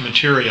just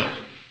material.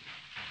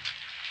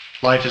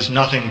 Life is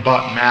nothing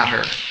but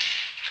matter.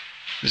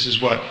 This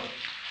is what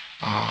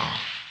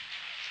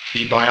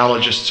the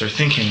biologists are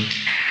thinking.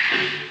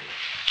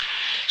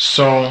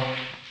 So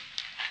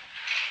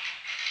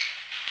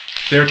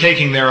they're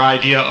taking their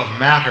idea of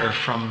matter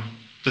from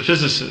the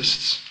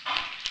physicists.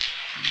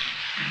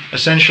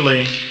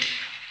 Essentially,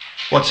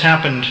 what's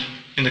happened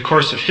in the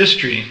course of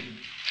history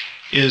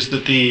is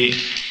that the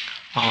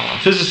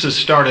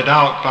physicists started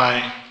out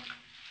by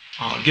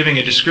giving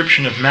a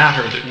description of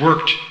matter that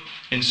worked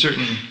in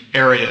certain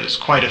areas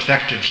quite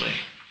effectively.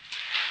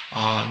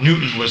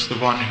 Newton was the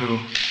one who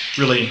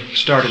really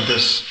started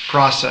this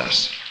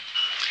process.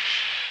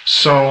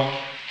 So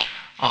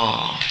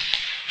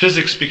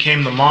physics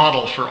became the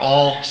model for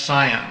all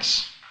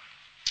science.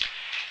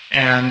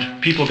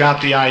 And people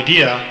got the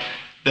idea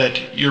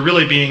that you're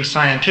really being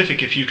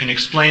scientific if you can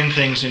explain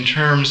things in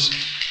terms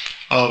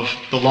of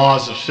the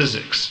laws of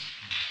physics.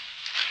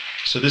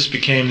 So this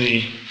became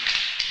the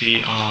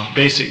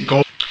basic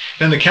goal.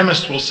 Then the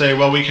chemist will say,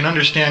 well, we can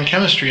understand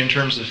chemistry in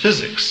terms of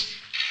physics.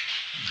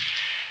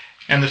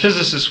 And the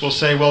physicist will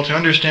say, well, to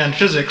understand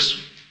physics,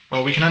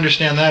 well, we can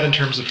understand that in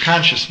terms of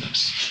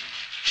consciousness.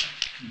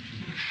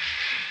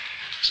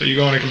 So you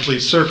go in a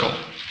complete circle.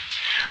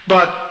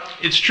 But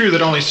it's true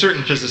that only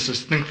certain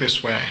physicists think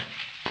this way.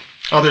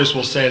 Others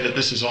will say that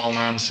this is all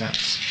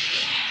nonsense.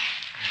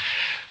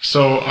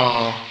 So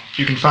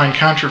you can find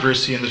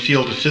controversy in the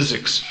field of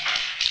physics.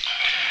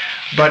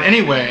 But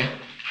anyway,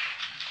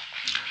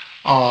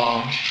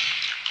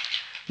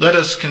 let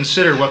us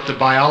consider what the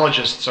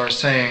biologists are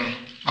saying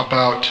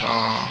about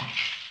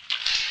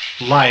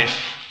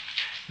life.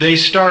 They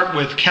start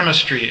with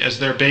chemistry as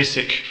their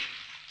basic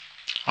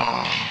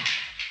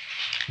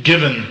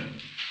given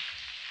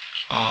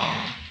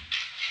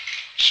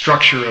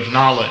structure of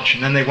knowledge,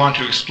 and then they want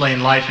to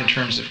explain life in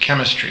terms of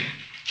chemistry.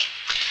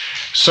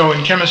 So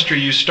in chemistry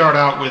you start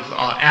out with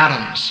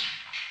atoms,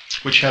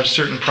 which have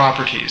certain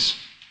properties.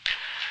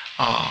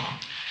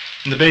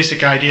 And the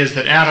basic idea is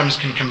that atoms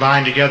can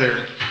combine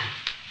together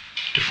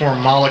to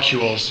form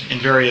molecules in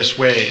various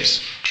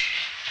ways.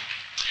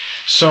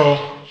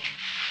 So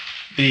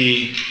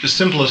the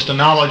simplest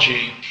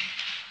analogy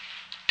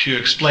to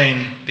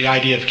explain the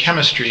idea of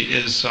chemistry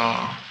is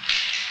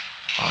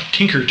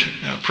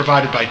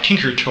provided by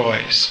Tinker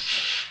Toys.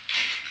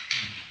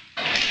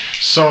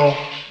 So,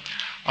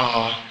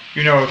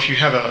 if you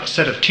have a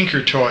set of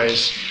Tinker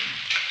Toys,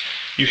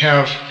 you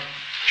have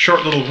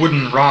short little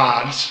wooden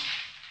rods,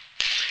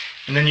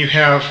 and then you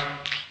have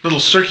little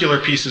circular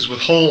pieces with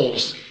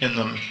holes in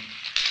them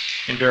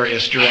in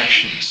various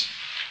directions.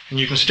 And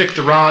you can stick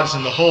the rods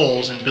in the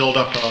holes and build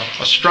up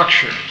a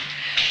structure.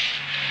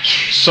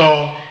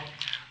 So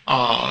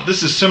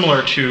this is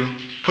similar to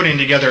putting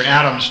together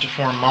atoms to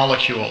form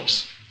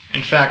molecules.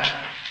 In fact,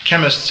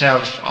 chemists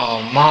have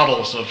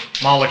models of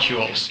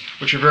molecules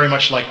which are very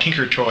much like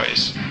Tinker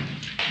Toys,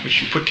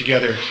 which you put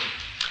together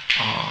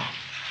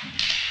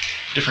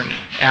different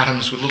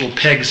atoms with little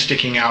pegs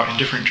sticking out in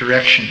different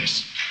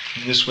directions.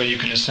 In this way you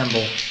can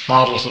assemble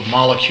models of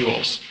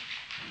molecules.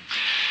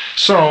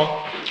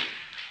 So,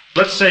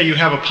 let's say you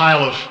have a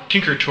pile of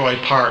Tinker Toy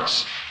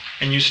parts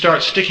and you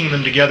start sticking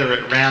them together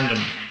at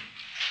random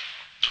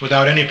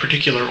without any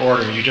particular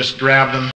order. You just grab them